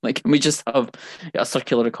waste? Like, can we just have a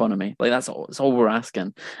circular economy? Like, that's all we're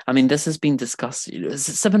asking. I mean, this has been discussed, is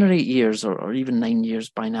it 7 or 8 years or even 9 years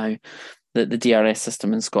by now, that the DRS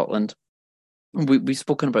system in Scotland. We've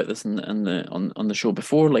spoken about this on the show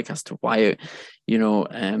before, like, as to why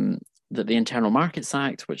that the Internal Markets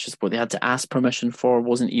Act, which is what they had to ask permission for,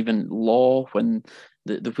 wasn't even law when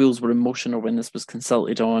the wheels were in motion or when this was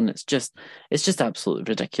consulted on. It's just absolutely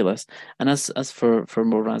ridiculous. And as for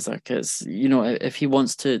Mo Razak, it's, if he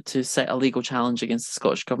wants to set a legal challenge against the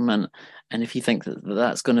Scottish government, and if he thinks that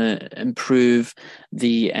that's going to improve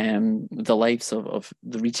the lives of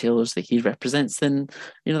the retailers that he represents, then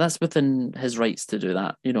that's within his rights to do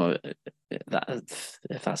that. That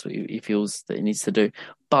if that's what he feels that he needs to do.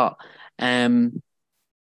 But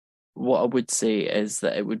what I would say is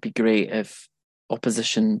that it would be great if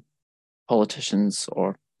opposition politicians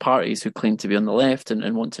or parties who claim to be on the left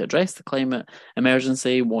and want to address the climate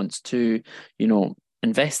emergency, wants to,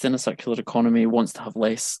 invest in a circular economy, wants to have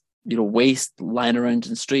less, waste lying around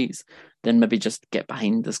in streets, then maybe just get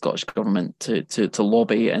behind the Scottish government to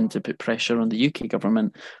lobby and to put pressure on the UK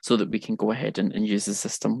government so that we can go ahead and use the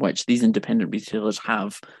system, which these independent retailers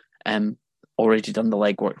have already done the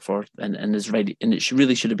legwork for and is ready. And it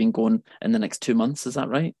really should have been going in the next 2 months. Is that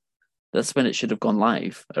right? That's when it should have gone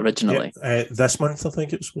live originally. Yeah, this month, I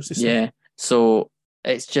think it was supposed to say. Yeah. So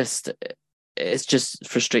it's just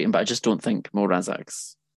frustrating, but I just don't think Mo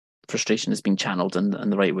Razak's frustration is being channeled in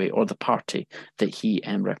the right way, or the party that he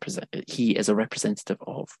is a representative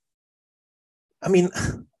of. I mean,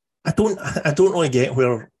 I don't really get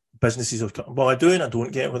where businesses are coming. Well, I do, and I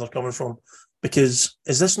don't get where they're coming from, because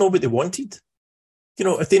is this not what they wanted?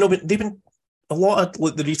 If they've been. A lot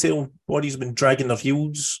of the retail bodies have been dragging their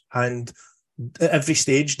heels and at every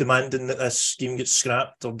stage demanding that this scheme gets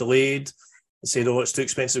scrapped or delayed and said, oh, it's too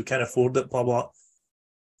expensive, we can't afford it, blah, blah.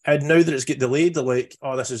 And now that it's get delayed, they're like,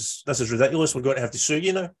 oh, this is ridiculous, we're going to have to sue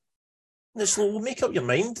you now. And it's like, well, make up your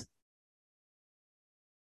mind.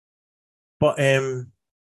 But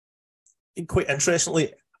quite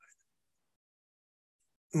interestingly,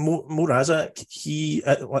 Mo Razak, he's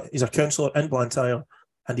a councillor in Blantyre,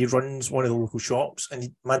 and he runs one of the local shops.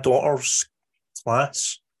 And my daughter's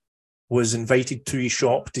class was invited to his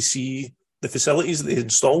shop to see the facilities that they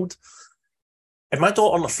installed. And my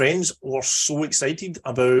daughter and her friends were so excited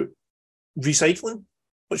about recycling,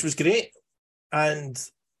 which was great. And,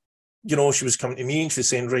 you know, she was coming to me and she was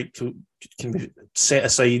saying, right, can we set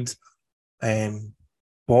aside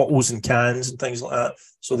bottles and cans and things like that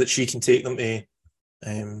so that she can take them to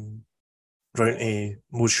round to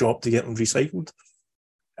Mo's shop to get them recycled.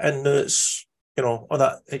 And it's, you know, all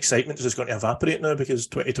that excitement is just going to evaporate now because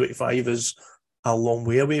 2025 is a long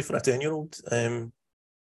way away for a 10-year-old.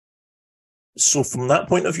 So from that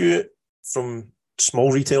point of view, from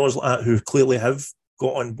small retailers like that who clearly have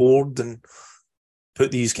got on board and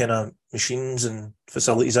put these kind of machines and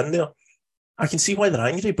facilities in there, I can see why they're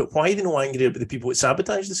angry, but why are they not angry about the people that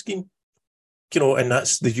sabotage the scheme? You know, and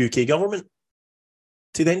that's the UK government.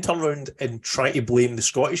 To then turn around and try to blame the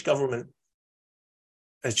Scottish government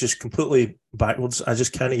is just completely backwards. I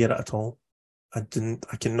just can't get it at all. I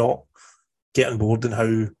cannot get on board in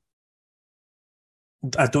how.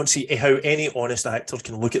 I don't see how any honest actor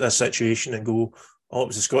can look at this situation and go, "Oh, it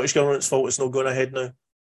was the Scottish government's fault. It's not going ahead now."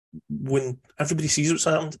 When everybody sees what's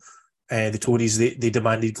happened, the Tories they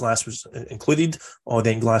demanded glass was included, or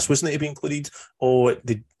then glass wasn't to be included, or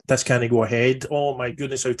this can't go ahead. Oh my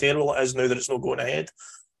goodness, how terrible it is now that it's not going ahead.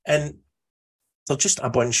 And they're just a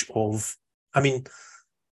bunch of. I mean,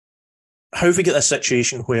 how have we got this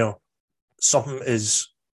situation where something is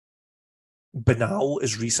banal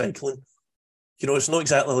as recycling? You know, it's not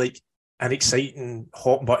exactly like an exciting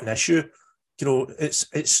hot button issue. You know,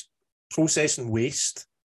 it's processing waste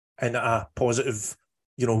in a positive,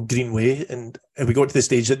 you know, green way. And we got to the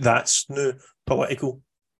stage that that's now political.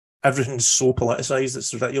 Everything's so politicised,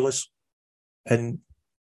 it's ridiculous. And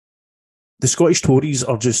the Scottish Tories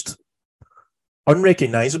are just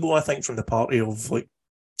unrecognisable, I think, from the party of, like,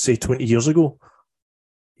 say, 20 years ago.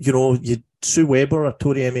 You know, you Sue Webber, a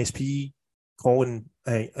Tory MSP, calling,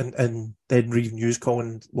 and then Reeve News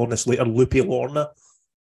calling Lorna Slater Loopy Lorna.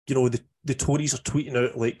 You know, the Tories are tweeting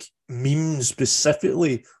out, like, memes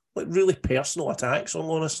specifically, like, really personal attacks on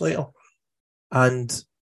Lorna Slater. And,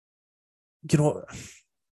 you know...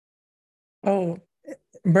 Oh,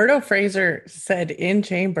 Murdo Fraser said in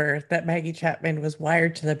chamber that Maggie Chapman was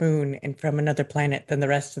wired to the moon and from another planet than the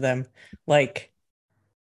rest of them. Like,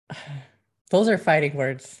 those are fighting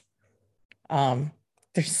words.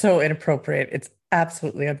 They're so inappropriate. It's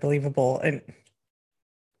absolutely unbelievable. And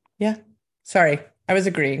yeah, sorry, I was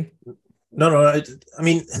agreeing. No, I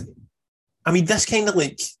mean, this kind of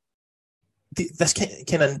like this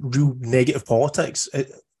kind of real negative politics.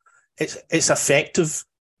 It's effective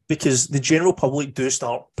because the general public do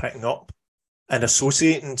start picking up and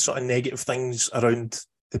associating sort of negative things around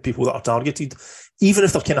the people that are targeted, even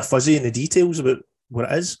if they're kind of fuzzy in the details about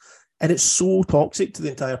what it is. And it's so toxic to the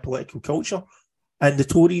entire political culture. And the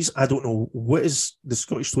Tories, I don't know what is the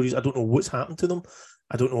Scottish Tories. I don't know what's happened to them.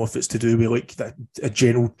 I don't know if it's to do with like a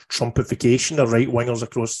general Trumpification of right wingers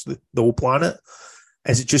across the whole planet.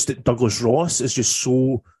 Is it just that Douglas Ross is just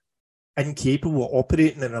so incapable of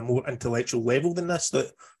operating on a more intellectual level than this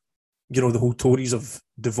that, you know, the whole Tories have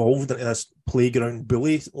devolved into this playground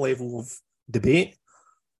bully level of debate?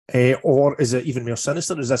 Or is it even more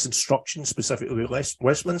sinister? Is this instruction specifically with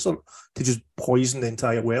Westminster to just poison the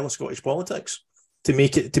entire well of Scottish politics? To bring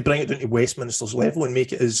it down to Westminster's level and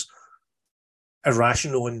make it as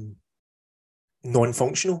irrational and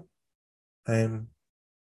non-functional? I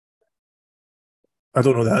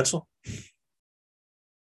don't know the answer.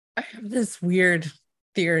 I have this weird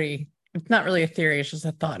theory. It's not really a theory, it's just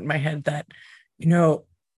a thought in my head that, you know,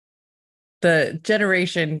 the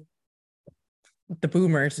generation, the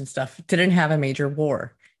boomers and stuff, didn't have a major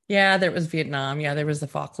war. Yeah, there was Vietnam. Yeah, there was the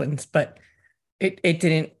Falklands, but it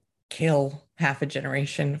didn't kill half a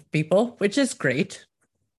generation of people, which is great.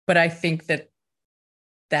 But I think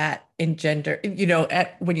that engender, you know,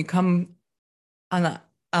 when you come on the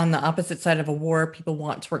opposite side of a war, people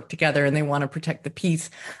want to work together and they want to protect the peace.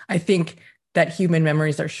 I think that human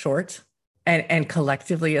memories are short, and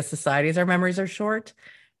collectively as societies, our memories are short.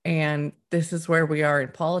 And this is where we are in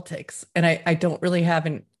politics. And I don't really have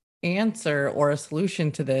an answer or a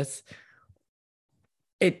solution to this.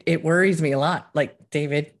 It worries me a lot. Like,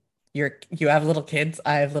 David, you have little kids,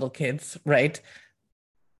 I have little kids, right?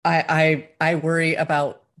 I worry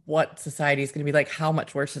about what society is going to be like, how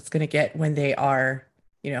much worse it's going to get when they are,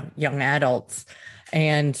 you know, young adults.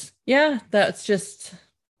 And yeah, that's just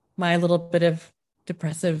my little bit of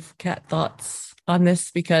depressive cat thoughts on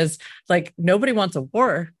this, because like nobody wants a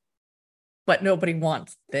war, but nobody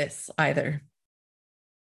wants this either.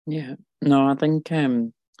 Yeah, no, I think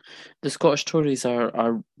the Scottish Tories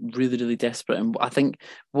are really, really desperate. And I think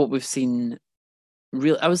what we've seen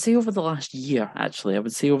real. I would say over the last year, actually, I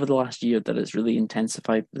would say over the last year that it's really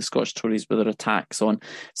intensified the Scottish Tories with their attacks on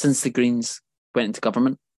since the Greens went into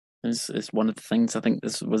government. Is one of the things. I think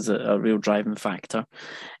this was a real driving factor,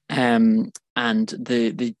 and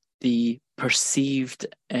the perceived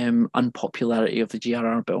unpopularity of the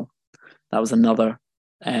GRR bill. That was another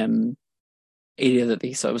area that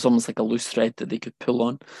they saw. It was almost like a loose thread that they could pull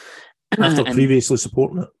on. After previously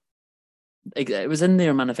supporting it. It was in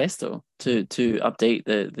their manifesto to update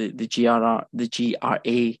the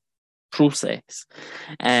GRA process.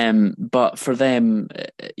 But for them,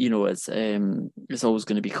 it's always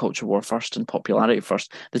going to be culture war first and popularity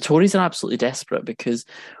first. The Tories are absolutely desperate because,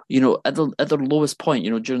 at their lowest point,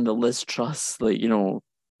 during the Liz Truss,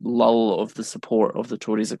 lull of the support of the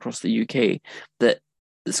Tories across the UK, that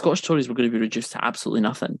the Scottish Tories were going to be reduced to absolutely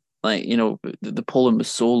nothing. The polling was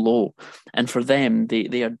so low, and for them,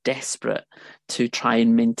 they are desperate to try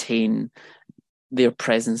and maintain their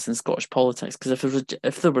presence in Scottish politics. Because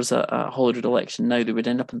if there was a Holyrood election now, they would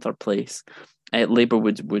end up in third place. Labour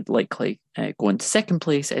would likely go into second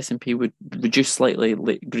place. SNP would reduce slightly.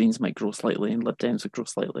 Greens might grow slightly, and Lib Dems would grow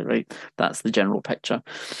slightly. Right, that's the general picture.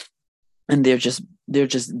 And they're just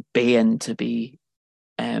baying to be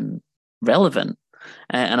relevant.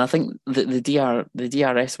 And I think the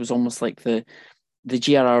DRS was almost like the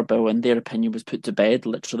GRR bill, in their opinion, was put to bed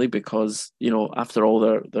literally because after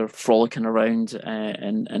all their frolicking around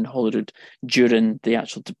in Holyrood during the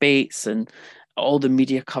actual debates and all the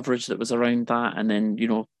media coverage that was around that, and then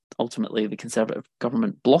ultimately the Conservative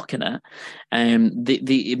government blocking it,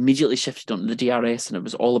 they immediately shifted onto the DRS, and it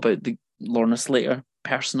was all about the Lorna Slater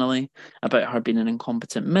personally, about her being an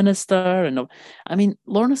incompetent minister. And I mean,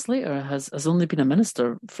 Lorna Slater has only been a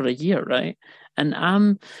minister for a year, right? And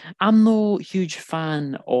I'm no huge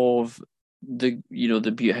fan of the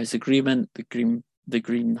Butte House Agreement, the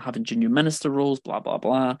Green having junior minister roles, blah blah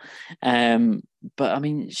blah. But I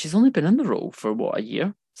mean, she's only been in the role for what, a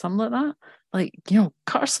year, something like that.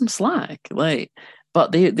 Cut her some slack.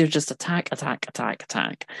 But they're just attack.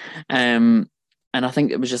 And I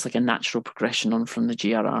think it was just like a natural progression on from the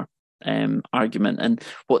GRR argument. And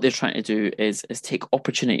what they're trying to do is take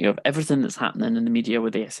opportunity of everything that's happening in the media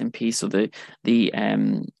with the SNP. So the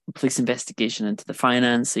police investigation into the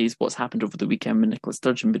finances, what's happened over the weekend with Nicola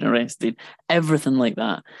Sturgeon being arrested, everything like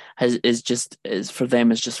that is for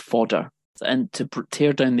them is just fodder. And to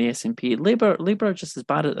tear down the SNP, Labour are just as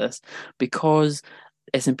bad at this because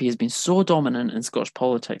SNP has been so dominant in Scottish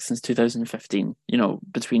politics since 2015,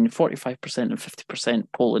 between 45% and 50%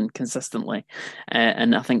 polling consistently.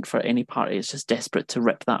 And I think for any party, it's just desperate to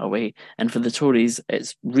rip that away. And for the Tories,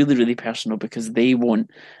 it's really, really personal because they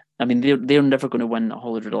won't. I mean, they're never going to win a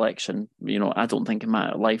Holyrood election, I don't think in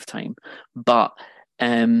my lifetime. But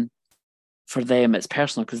for them, it's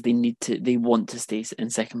personal because they want to stay in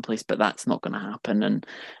second place, but that's not going to happen. And,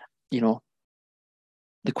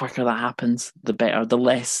 the quicker that happens, the better. The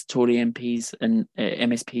less Tory MPs and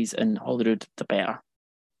MSPs in Holyrood, the better.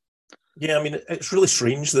 Yeah, I mean, it's really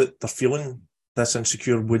strange that they're feeling this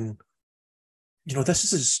insecure when, this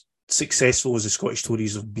is as successful as the Scottish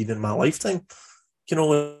Tories have been in my lifetime.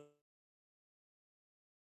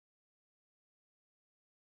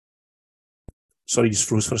 Sorry, just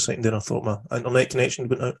froze for a second there. I thought my internet connection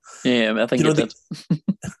went out. Yeah, I think it did.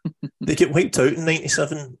 They get wiped out in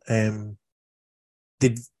 97.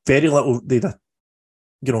 They'd very little. They were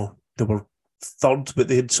third, but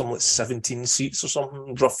they had something like 17 seats or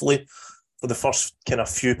something, roughly, for the first kind of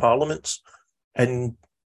few parliaments. And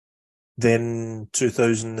then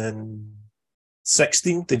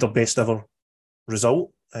 2016, they had their best ever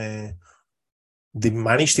result. They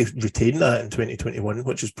managed to retain that in 2021,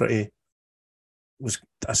 which was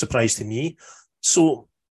a surprise to me. So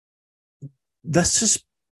this is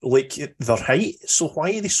like their height. So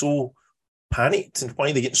why are they so panicked and why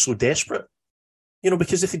are they getting so desperate?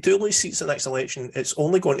 Because if they do lose seats in the next election, it's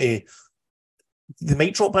only going to, they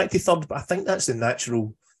might drop back to third, but I think that's the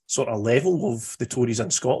natural sort of level of the Tories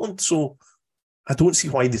in Scotland. So I don't see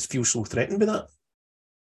why they feel so threatened by that.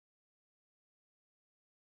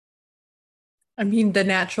 I mean, the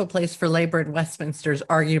natural place for Labour in Westminster is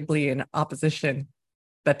arguably in opposition.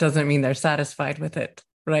 That doesn't mean they're satisfied with it,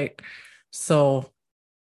 right? So,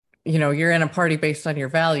 you're in a party based on your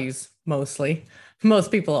values, mostly.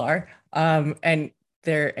 Most people are. And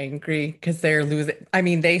they're angry because they're losing. I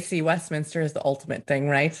mean, they see Westminster as the ultimate thing,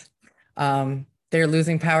 right? They're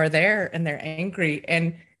losing power there and they're angry.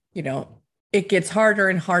 And, it gets harder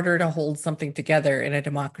and harder to hold something together in a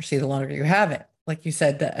democracy the longer you have it. Like you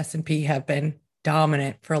said, the SNP have been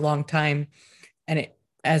dominant for a long time. And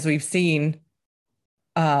as we've seen,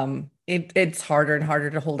 it's harder and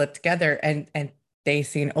harder to hold it together. And they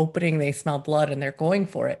see an opening, they smell blood, and they're going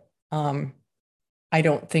for it. I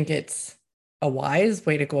don't think it's a wise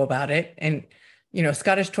way to go about it. And,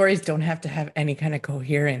 Scottish Tories don't have to have any kind of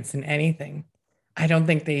coherence in anything. I don't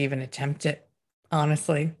think they even attempt it,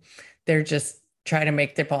 honestly. They're just trying to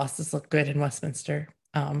make their bosses look good in Westminster.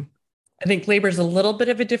 I think Labour's a little bit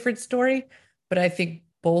of a different story, but I think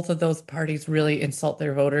both of those parties really insult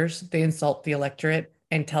their voters. They insult the electorate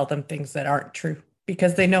and tell them things that aren't true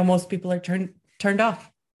because they know most people are turned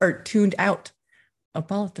off or tuned out of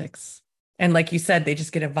politics. And like you said, they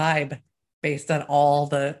just get a vibe based on all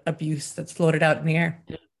the abuse that's floated out in the air.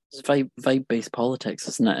 It's vibe based politics,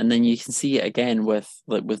 isn't it? And then you can see it again with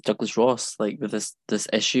Douglas Ross, like with this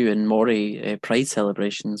issue in Moray Pride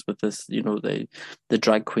celebrations, with this the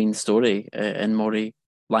drag queen story in Moray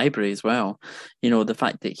Library as well. The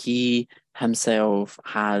fact that he himself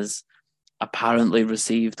has apparently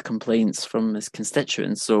received complaints from his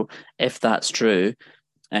constituents. So if that's true,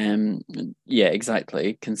 yeah,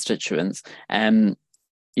 exactly, constituents.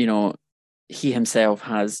 He himself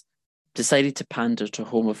has decided to pander to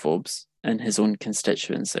homophobes in his own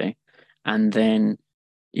constituency, and then,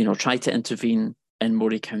 try to intervene in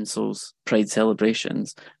Moray Council's Pride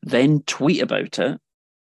celebrations, then tweet about it,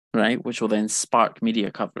 right, which will then spark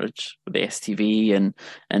media coverage with the STV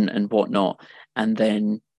and whatnot, and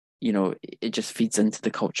then it just feeds into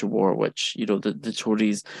the culture war, which the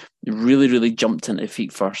Tories really, really jumped into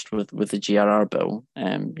feet first with the GRR bill,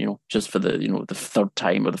 just for the third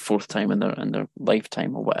time or the fourth time in their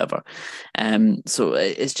lifetime or whatever. So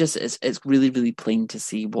it's really, really plain to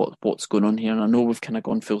see what's going on here. And I know we've kind of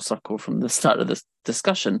gone full circle from the start of this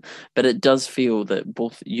discussion, but it does feel that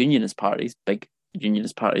both unionist parties, big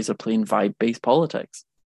unionist parties, are playing vibe-based politics,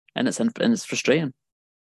 and it's frustrating.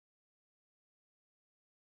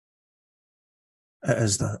 It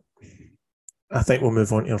is that. I think we'll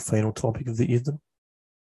move on to our final topic of the evening.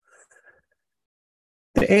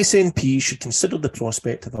 The SNP should consider the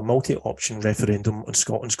prospect of a multi-option referendum on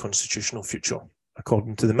Scotland's constitutional future,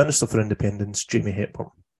 according to the Minister for Independence, Jamie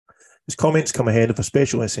Hepburn. His comments come ahead of a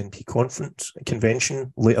special SNP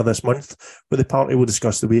convention later this month, where the party will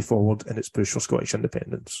discuss the way forward in its push for Scottish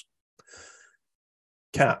independence.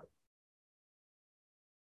 Kat,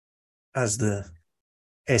 as the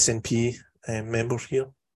SNP member here.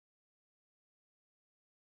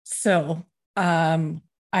 So, I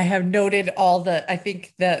have noted I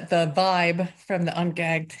think that the vibe from the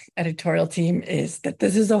Ungagged editorial team is that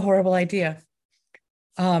this is a horrible idea.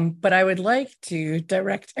 But I would like to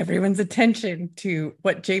direct everyone's attention to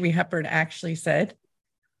what Jamie Hepburn actually said,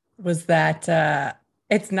 was that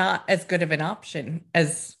it's not as good of an option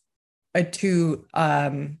as a two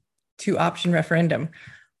option referendum.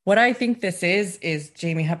 What I think this is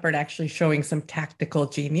Jamie Hepburn actually showing some tactical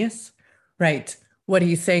genius, right? What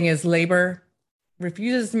he's saying is Labour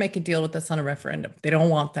refuses to make a deal with us on a referendum. They don't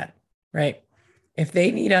want that, right? If they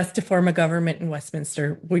need us to form a government in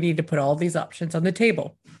Westminster, we need to put all these options on the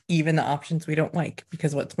table, even the options we don't like,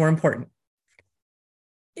 because what's more important?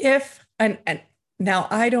 And now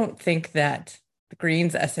I don't think that the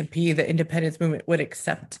Greens, SNP, the independence movement would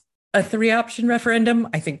accept a 3-option referendum.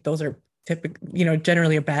 I think those are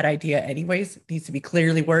generally a bad idea anyways. It needs to be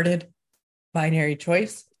clearly worded, binary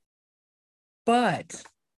choice. But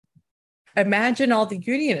imagine all the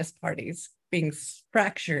unionist parties being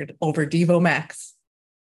fractured over Devo Max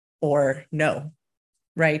or no,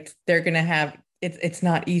 right? They're going to have, it's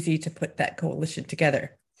not easy to put that coalition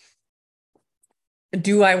together.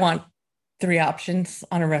 Do I want 3 options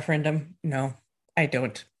on a referendum? No, I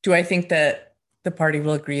don't. Do I think that the party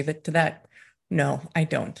will agree to that? No, I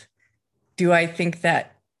don't. Do I think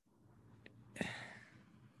that?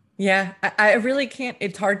 Yeah, I really can't.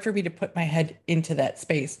 It's hard for me to put my head into that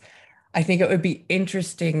space. I think it would be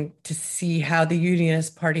interesting to see how the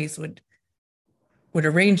unionist parties would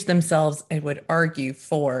arrange themselves and would argue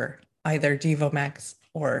for either Devo Max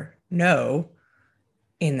or no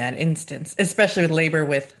in that instance, especially with Labour,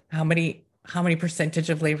 with how many percentage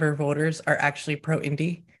of Labour voters are actually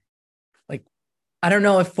pro-Indy. Like, I don't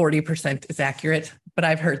know if 40% is accurate, but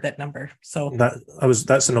I've heard that number. So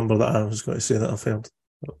that's the number that I was going to say that I've heard.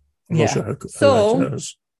 I'm not sure how accurate it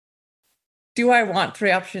is. Do I want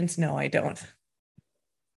 3 options? No, I don't.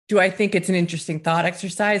 Do I think it's an interesting thought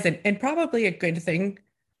exercise and probably a good thing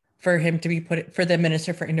for him to be for the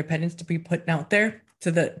Minister for Independence to be putting out there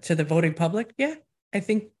to the voting public? Yeah, I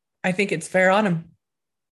think it's fair on him.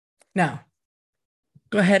 Now,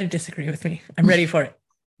 go ahead and disagree with me. I'm ready for it.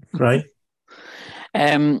 Right.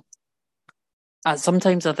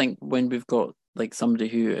 Sometimes I think when we've got like somebody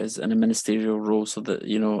who is in a ministerial role, so that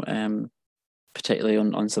particularly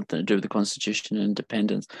on something to do with the Constitution and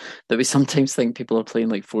independence, that we sometimes think people are playing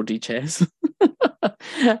like 4D chess.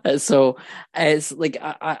 So it's like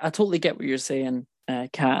I totally get what you're saying,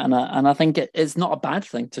 Kat, and I think it's not a bad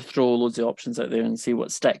thing to throw loads of options out there and see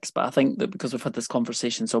what sticks. But I think that because we've had this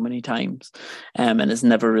conversation so many times, and it's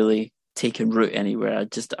never really taken root anywhere,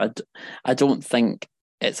 I don't think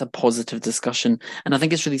it's a positive discussion. And I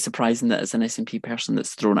think it's really surprising that it's an SNP person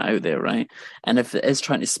that's thrown it out there, right? And if it is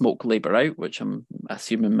trying to smoke Labour out, which I'm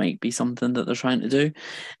assuming might be something that they're trying to do,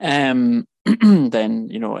 then,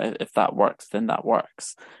 if that works, then that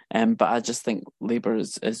works. But I just think Labour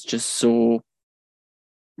is just so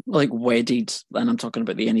like wedded, and I'm talking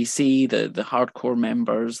about the NEC, the hardcore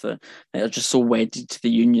members that are just so wedded to the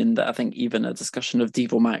union that I think even a discussion of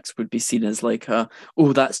Devo Max would be seen as like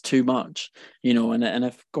that's too much, and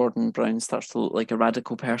if Gordon Brown starts to look like a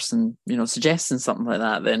radical person, suggesting something like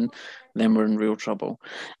that, then we're in real trouble.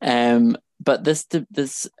 But this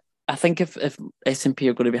I think if SNP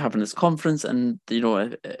are going to be having this conference, and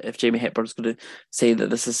if Jamie Hepburn's going to say that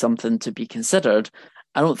this is something to be considered,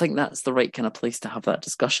 I don't think that's the right kind of place to have that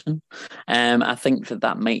discussion. I think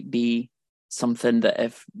that might be something that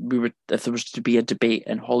if there was to be a debate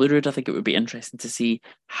in Holyrood, I think it would be interesting to see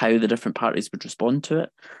how the different parties would respond to it.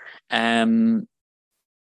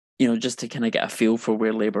 Just to kind of get a feel for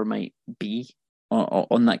where Labour might be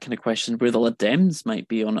on that kind of question, where the Lib Dems might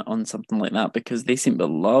be on something like that, because they seem to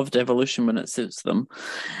love devolution when it suits them.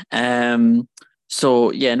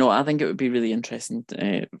 So yeah, no, I think it would be really interesting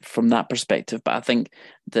from that perspective. But I think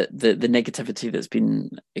that the negativity that's been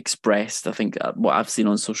expressed, I think what I've seen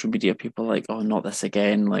on social media, people are like, oh, not this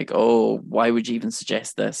again. Like, oh, why would you even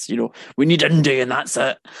suggest this? We need indie and that's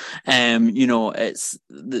it. It's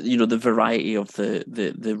the variety of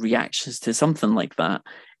the reactions to something like that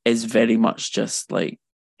is very much just like,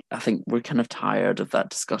 I think we're kind of tired of that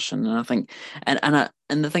discussion. And I think, and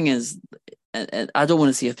the thing is, I don't want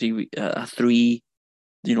to see a three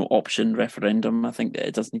option referendum. I think that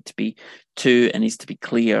it does need to be two. It needs to be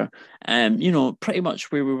clear. Pretty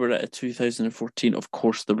much where we were at 2014. Of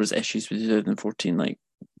course, there was issues with 2014, like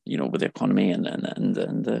with the economy and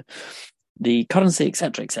the currency,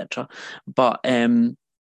 etc., etc. But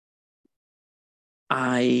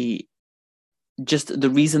the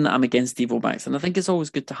reason that I'm against Devo Max, and I think it's always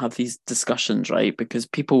good to have these discussions, right? Because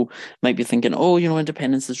people might be thinking, oh,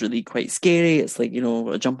 independence is really quite scary. It's like,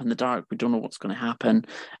 a jump in the dark. We don't know what's going to happen.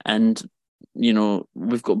 And,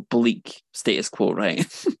 we've got bleak status quo, right?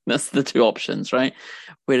 That's the two options, right?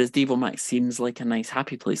 Whereas Devo Max seems like a nice,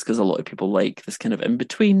 happy place because a lot of people like this kind of in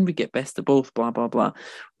between. We get best of both, blah, blah, blah.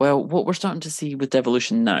 Well, what we're starting to see with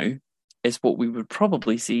devolution now is what we would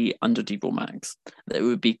probably see under Devo Max. That it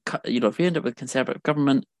would be, if we end up with Conservative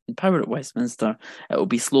government in power at Westminster, it will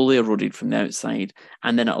be slowly eroded from the outside,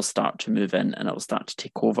 and then it'll start to move in and it'll start to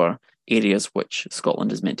take over areas which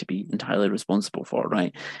Scotland is meant to be entirely responsible for,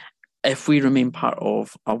 right? If we remain part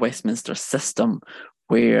of a Westminster system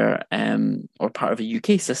where, or part of a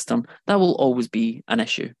UK system, that will always be an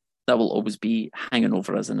issue. That will always be hanging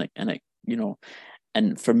over us,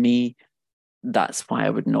 and for me, that's why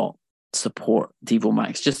I would not support Devo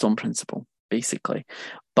Max, just on principle, basically.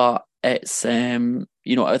 But it's I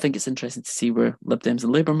think it's interesting to see where Lib Dems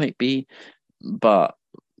and Labour might be, but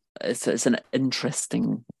it's an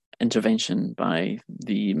interesting intervention by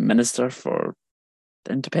the Minister for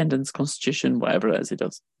the Independence, Constitution, whatever it is he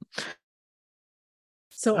does.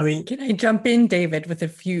 So can I jump in, David, with a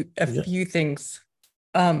few things?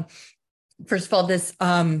 First of all, this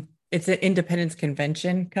it's an independence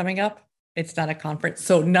convention coming up. It's not a conference.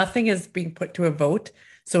 So nothing is being put to a vote.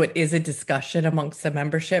 So it is a discussion amongst the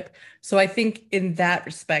membership. So I think in that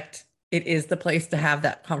respect, it is the place to have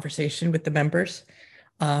that conversation with the members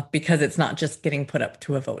because it's not just getting put up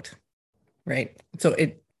to a vote, right? So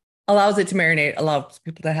it allows it to marinate, allows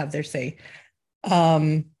people to have their say.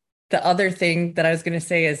 The other thing that I was going to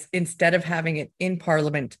say is instead of having it in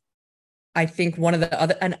Parliament, I think one of the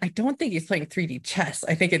other, and I don't think he's playing 3D chess.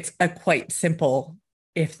 I think it's a quite simple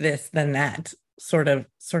if this, then that sort of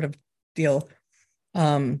deal.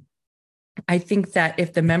 I think that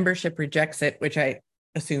if the membership rejects it, which I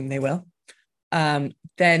assume they will, then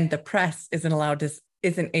the press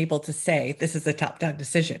isn't able to say this is a top-down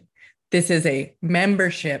decision. This is a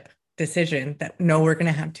membership decision that no, we're going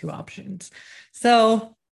to have two options.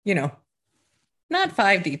 So, not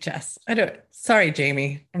 5D chess. Sorry,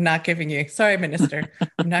 Jamie, I'm not giving you, sorry, Minister,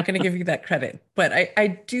 I'm not going to give you that credit. But I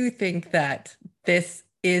do think that this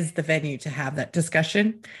is the venue to have that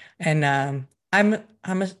discussion. And I'm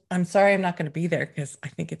sorry I'm not going to be there because I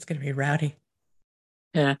think it's going to be rowdy.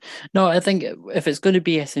 Yeah. No, I think if it's going to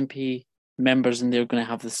be SNP members and they're going to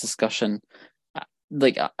have this discussion,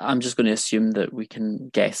 I'm just going to assume that we can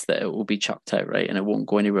guess that it will be chucked out, right, and it won't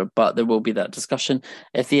go anywhere. But there will be that discussion.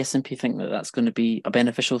 If the SNP think that that's going to be a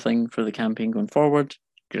beneficial thing for the campaign going forward,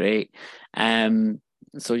 great.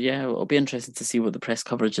 So yeah, it'll be interesting to see what the press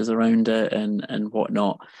coverage is around it and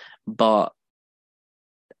whatnot. But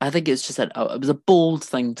I think it's just it was a bold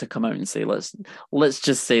thing to come out and say. Let's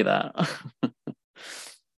just say that.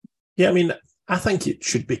 Yeah, I mean, I think it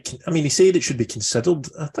should be. I mean, he said it should be considered.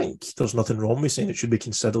 I think there's nothing wrong with saying it should be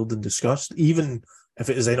considered and discussed, even if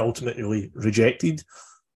it is then ultimately rejected.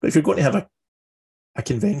 But if you're going to have a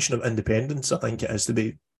convention of independence, I think it has to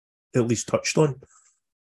be at least touched on.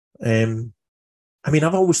 I mean,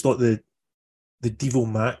 I've always thought the Devo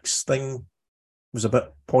Max thing was a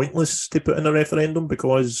bit pointless to put in a referendum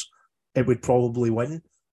because it would probably win.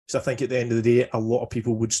 Because I think at the end of the day, a lot of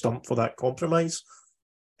people would stump for that compromise.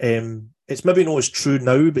 It's maybe not as true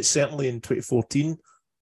now, but certainly in 2014,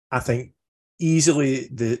 I think easily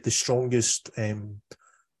the strongest kind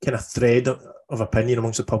of thread of opinion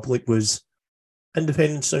amongst the public was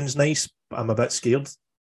independence sounds nice, but I'm a bit scared.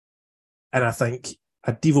 And I think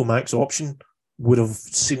a Devo Max option would have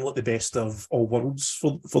seemed like the best of all worlds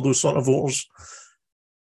for those sort of voters.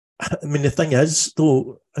 I mean, the thing is,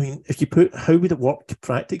 though, I mean, how would it work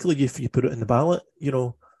practically if you put it in the ballot? You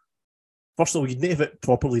know, first of all, you'd need to have it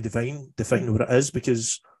properly define what it is,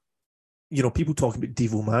 because, you know, people talk about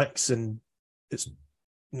Devo Max and it's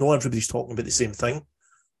not everybody's talking about the same thing.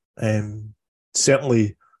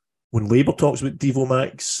 Certainly when Labour talks about Devo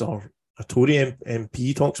Max or a Tory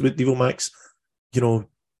MP talks about Devo Max, you know,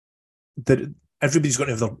 everybody's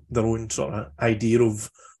going to have their own sort of idea of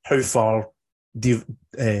how far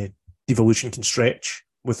devolution can stretch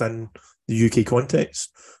within the UK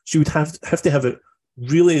context. So you would have to have it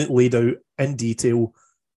really laid out in detail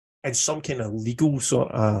and some kind of legal sort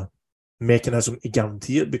of mechanism to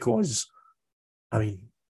guarantee it, because, I mean,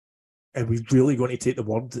 are we really going to take the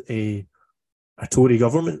word a Tory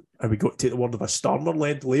government? Are we going to take the word of a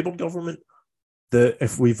Starmer-led Labour government that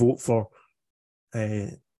if we vote for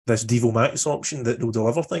this Devo Max option that they'll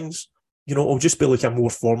deliver things? You know, it'll just be like a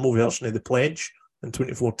more formal version of the pledge in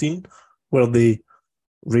 2014, where they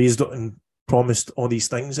raised it and promised all these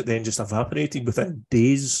things that then just evaporated within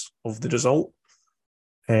days of the result.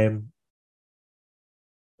 And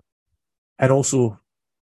also,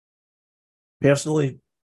 personally,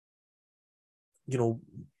 you know,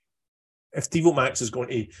 if Devo Max is going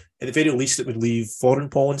to, at the very least, it would leave foreign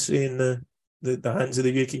policy in the hands of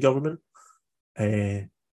the UK government,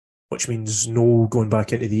 which means no going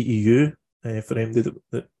back into the EU for them,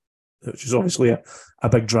 which is obviously a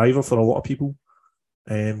big driver for a lot of people.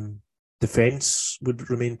 Defence would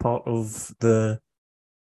remain part of with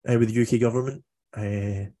the UK government.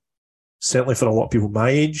 Certainly for a lot of people my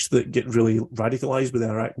age that get really radicalised with the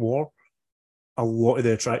Iraq War, a lot of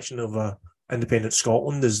the attraction of independent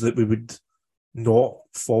Scotland is that we would not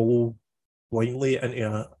follow blindly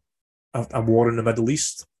into a war in the Middle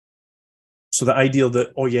East. So the idea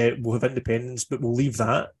that, oh yeah, we'll have independence, but we'll leave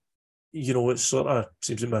that, you know, it sort of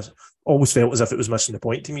seems to always felt as if it was missing the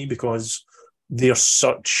point to me, because they're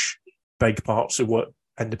such big parts of what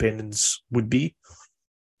independence would be.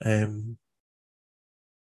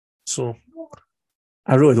 So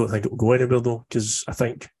I really don't think it will go anywhere, though, because I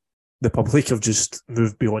think the public have just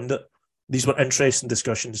moved beyond it. These were interesting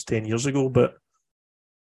discussions 10 years ago, but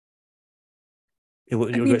you're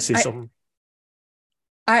going to say something?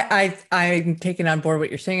 I'm taking on board what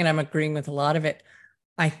you're saying, and I'm agreeing with a lot of it.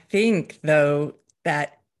 I think, though,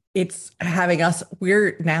 that it's having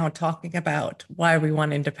we're now talking about why we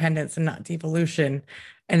want independence and not devolution.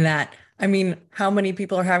 And that, I mean, how many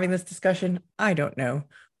people are having this discussion? I don't know.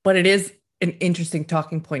 But it is an interesting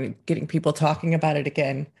talking point and getting people talking about it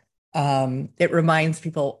again. It reminds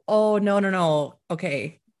people, oh, no.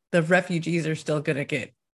 Okay, the refugees are still going to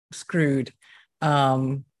get screwed.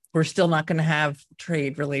 We're still not going to have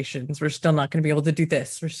trade relations. We're still not going to be able to do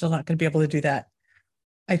this. We're still not going to be able to do that.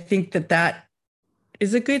 I think that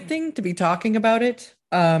is a good thing to be talking about it.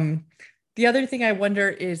 The other thing I wonder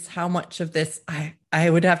is how much of this, I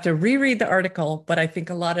would have to reread the article, but I think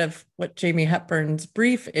a lot of what Jamie Hepburn's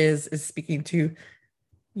brief is speaking to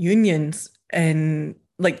unions and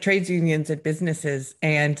like trades unions and businesses.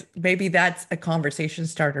 And maybe that's a conversation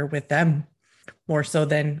starter with them more so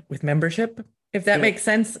than with membership, if that makes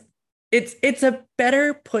sense. It's a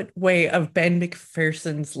better put way of Ben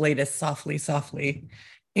McPherson's latest softly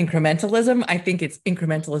incrementalism. I think it's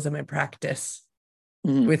incrementalism in practice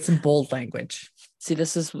with some bold language. See,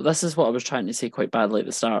 this is what I was trying to say quite badly at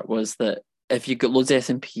the start, was that if you get loads of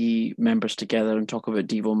SNP members together and talk about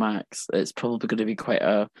Devo Max, it's probably going to be quite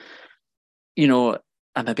a, you know,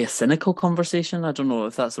 maybe a cynical conversation. I don't know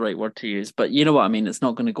if that's the right word to use, but you know what I mean. It's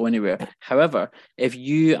not going to go anywhere. However, if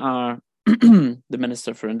you are the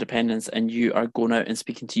Minister for Independence and you are going out and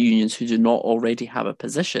speaking to unions who do not already have a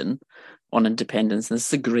position on independence, this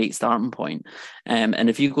is a great starting point. And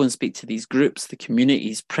if you go and speak to these groups, the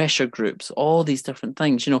communities, pressure groups, all these different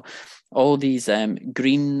things, all these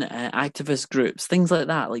green activist groups, things like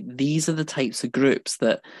that, like these are the types of groups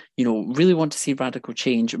that, really want to see radical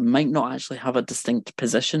change, might not actually have a distinct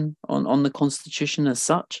position on the Constitution as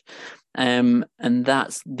such. And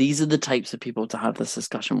these are the types of people to have this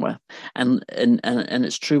discussion with, and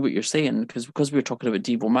it's true what you're saying, because we're talking about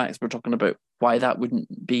Devo Max, we're talking about why that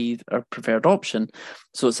wouldn't be our preferred option.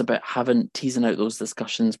 So it's about teasing out those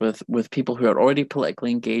discussions with people who are already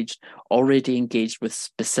politically engaged, already engaged with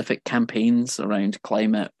specific campaigns around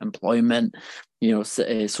climate, employment,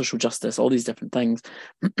 social justice, all these different things,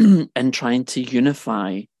 and trying to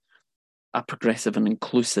unify a progressive and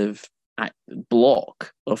inclusive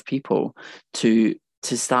block of people to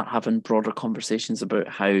start having broader conversations about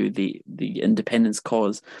how the independence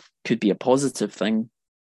cause could be a positive thing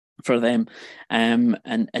for them, and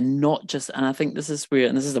not just. And I think this is where,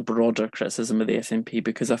 and this is a broader criticism of the SNP,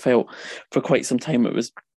 because I felt for quite some time it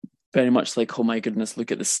was very much like, oh my goodness,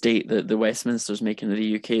 look at the state that the Westminster's making of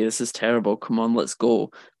the UK. This is terrible. Come on, let's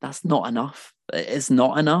go. That's not enough. It is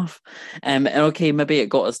not enough. And okay, maybe it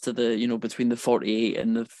got us to the, between the 48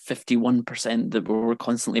 and the 51% that we were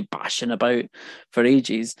constantly bashing about for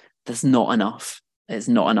ages. That's not enough. It's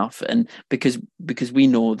not enough. And because we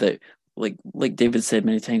know that, like David said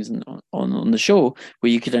many times on the show,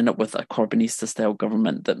 where you could end up with a Corbynista style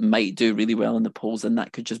government that might do really well in the polls, and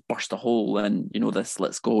that could just burst a hole and this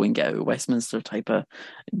let's go and get out of Westminster type of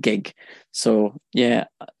gig. So yeah,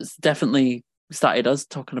 it's definitely started us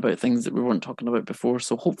talking about things that we weren't talking about before.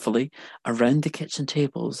 So hopefully around the kitchen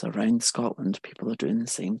tables around Scotland, people are doing the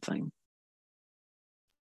same thing.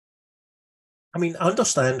 I mean, I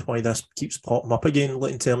understand why this keeps popping up again,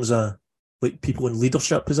 like in terms of people in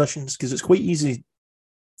leadership positions, because it's quite easy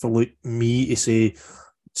for me to say,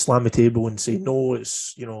 slam the table and say, no,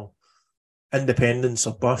 it's independence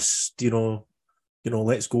or bust,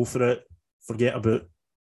 let's go for it, forget about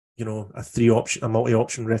a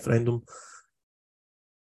multi-option referendum.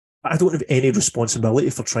 I don't have any responsibility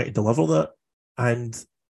for trying to deliver that, and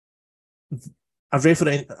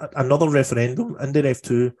another referendum in the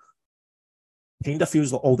Ref2 kind of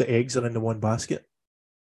feels like all the eggs are in the one basket.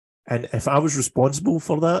 And if I was responsible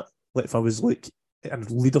for that, if I was in a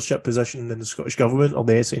leadership position in the Scottish Government or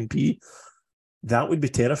the SNP, that would be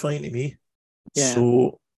terrifying to me. Yeah.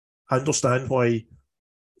 So I understand why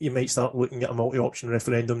you might start looking at a multi-option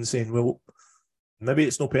referendum and saying, well, maybe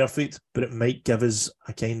it's not perfect, but it might give us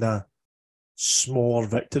a kind of smaller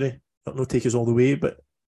victory. It'll not take us all the way, but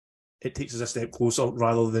it takes us a step closer,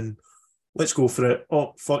 rather than let's go for it.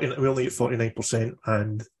 Oh, we only get 49%,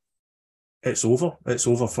 and it's over. It's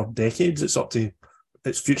over for decades. It's up to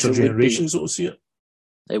future generations that will see it.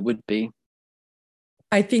 It would be.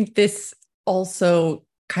 I think this also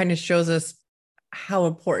kind of shows us how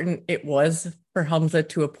important it was for Hamza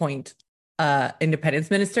to appoint independence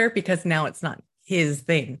minister, because now it's not his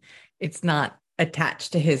thing. It's not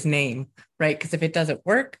attached to his name, right? Because if it doesn't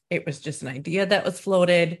work, it was just an idea that was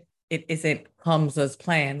floated. It isn't Hamza's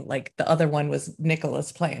plan. Like the other one was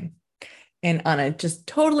Nicola's plan. And on a just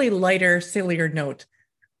totally lighter, sillier note,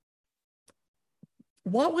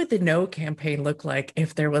 what would the no campaign look like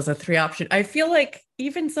if there was a 3-option? I feel like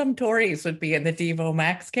even some Tories would be in the Devo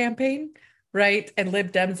Max campaign, right? And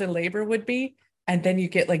Lib Dems and Labour would be. And then you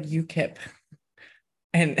get like UKIP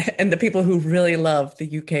and the people who really love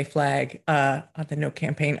the UK flag on the no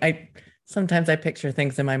campaign. Sometimes I picture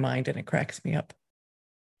things in my mind and it cracks me up.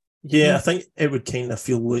 Yeah, I think it would kind of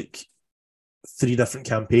feel like 3 different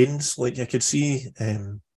campaigns. Like I could see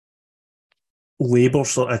Labour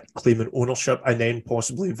sort of claiming ownership and then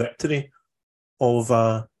possibly victory of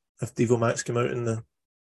if Devo Max came out in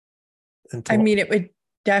top. I mean, it would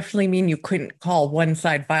definitely mean you couldn't call one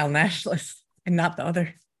side vile nationalist and not the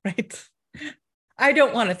other, right? I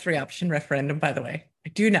don't want a 3-option referendum, by the way. I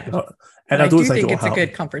do not. And I do think it's a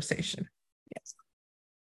good conversation. Yes.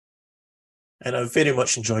 And I very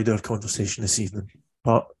much enjoyed our conversation this evening,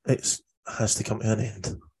 but it has to come to an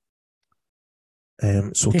end.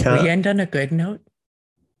 So did we end on a good note?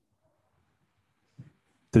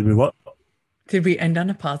 Did we what? Did we end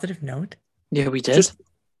on a positive note? Yeah, we did.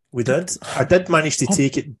 We did. I did manage to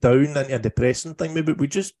take it down into a depressing thing, maybe we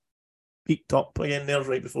just peaked up again there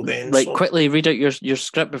right before the end. Quickly read out your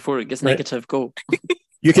script before it gets negative. Go.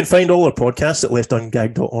 You can find all our podcasts at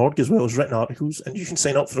leftungagged.org, as well as written articles, and you can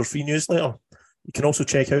sign up for our free newsletter You can also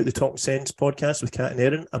check out the Talk Sense podcast with Kat and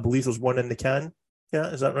Erin. I believe there's one in the can. Yeah,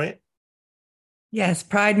 is that right? Yes,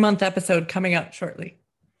 Pride Month episode coming up shortly.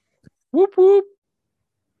 Whoop whoop.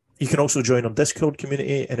 You can also join our Discord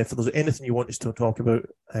community, and if there's anything you want us to talk about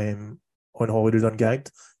on Holyrude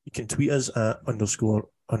Ungagged, you can tweet us at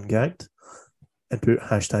 _ungagged and put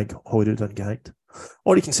hashtag Holyrude Ungagged.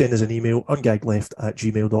 Or you can send us an email,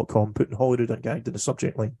 ungaggedleft@gmail.com, putting Holyrude Ungagged in the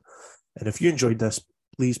subject line. And if you enjoyed this,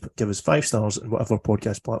 please give us 5 stars in whatever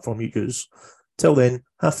podcast platform you use. Till then,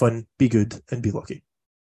 have fun, be good, and be lucky.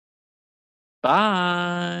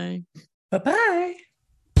 Bye. Bye-bye.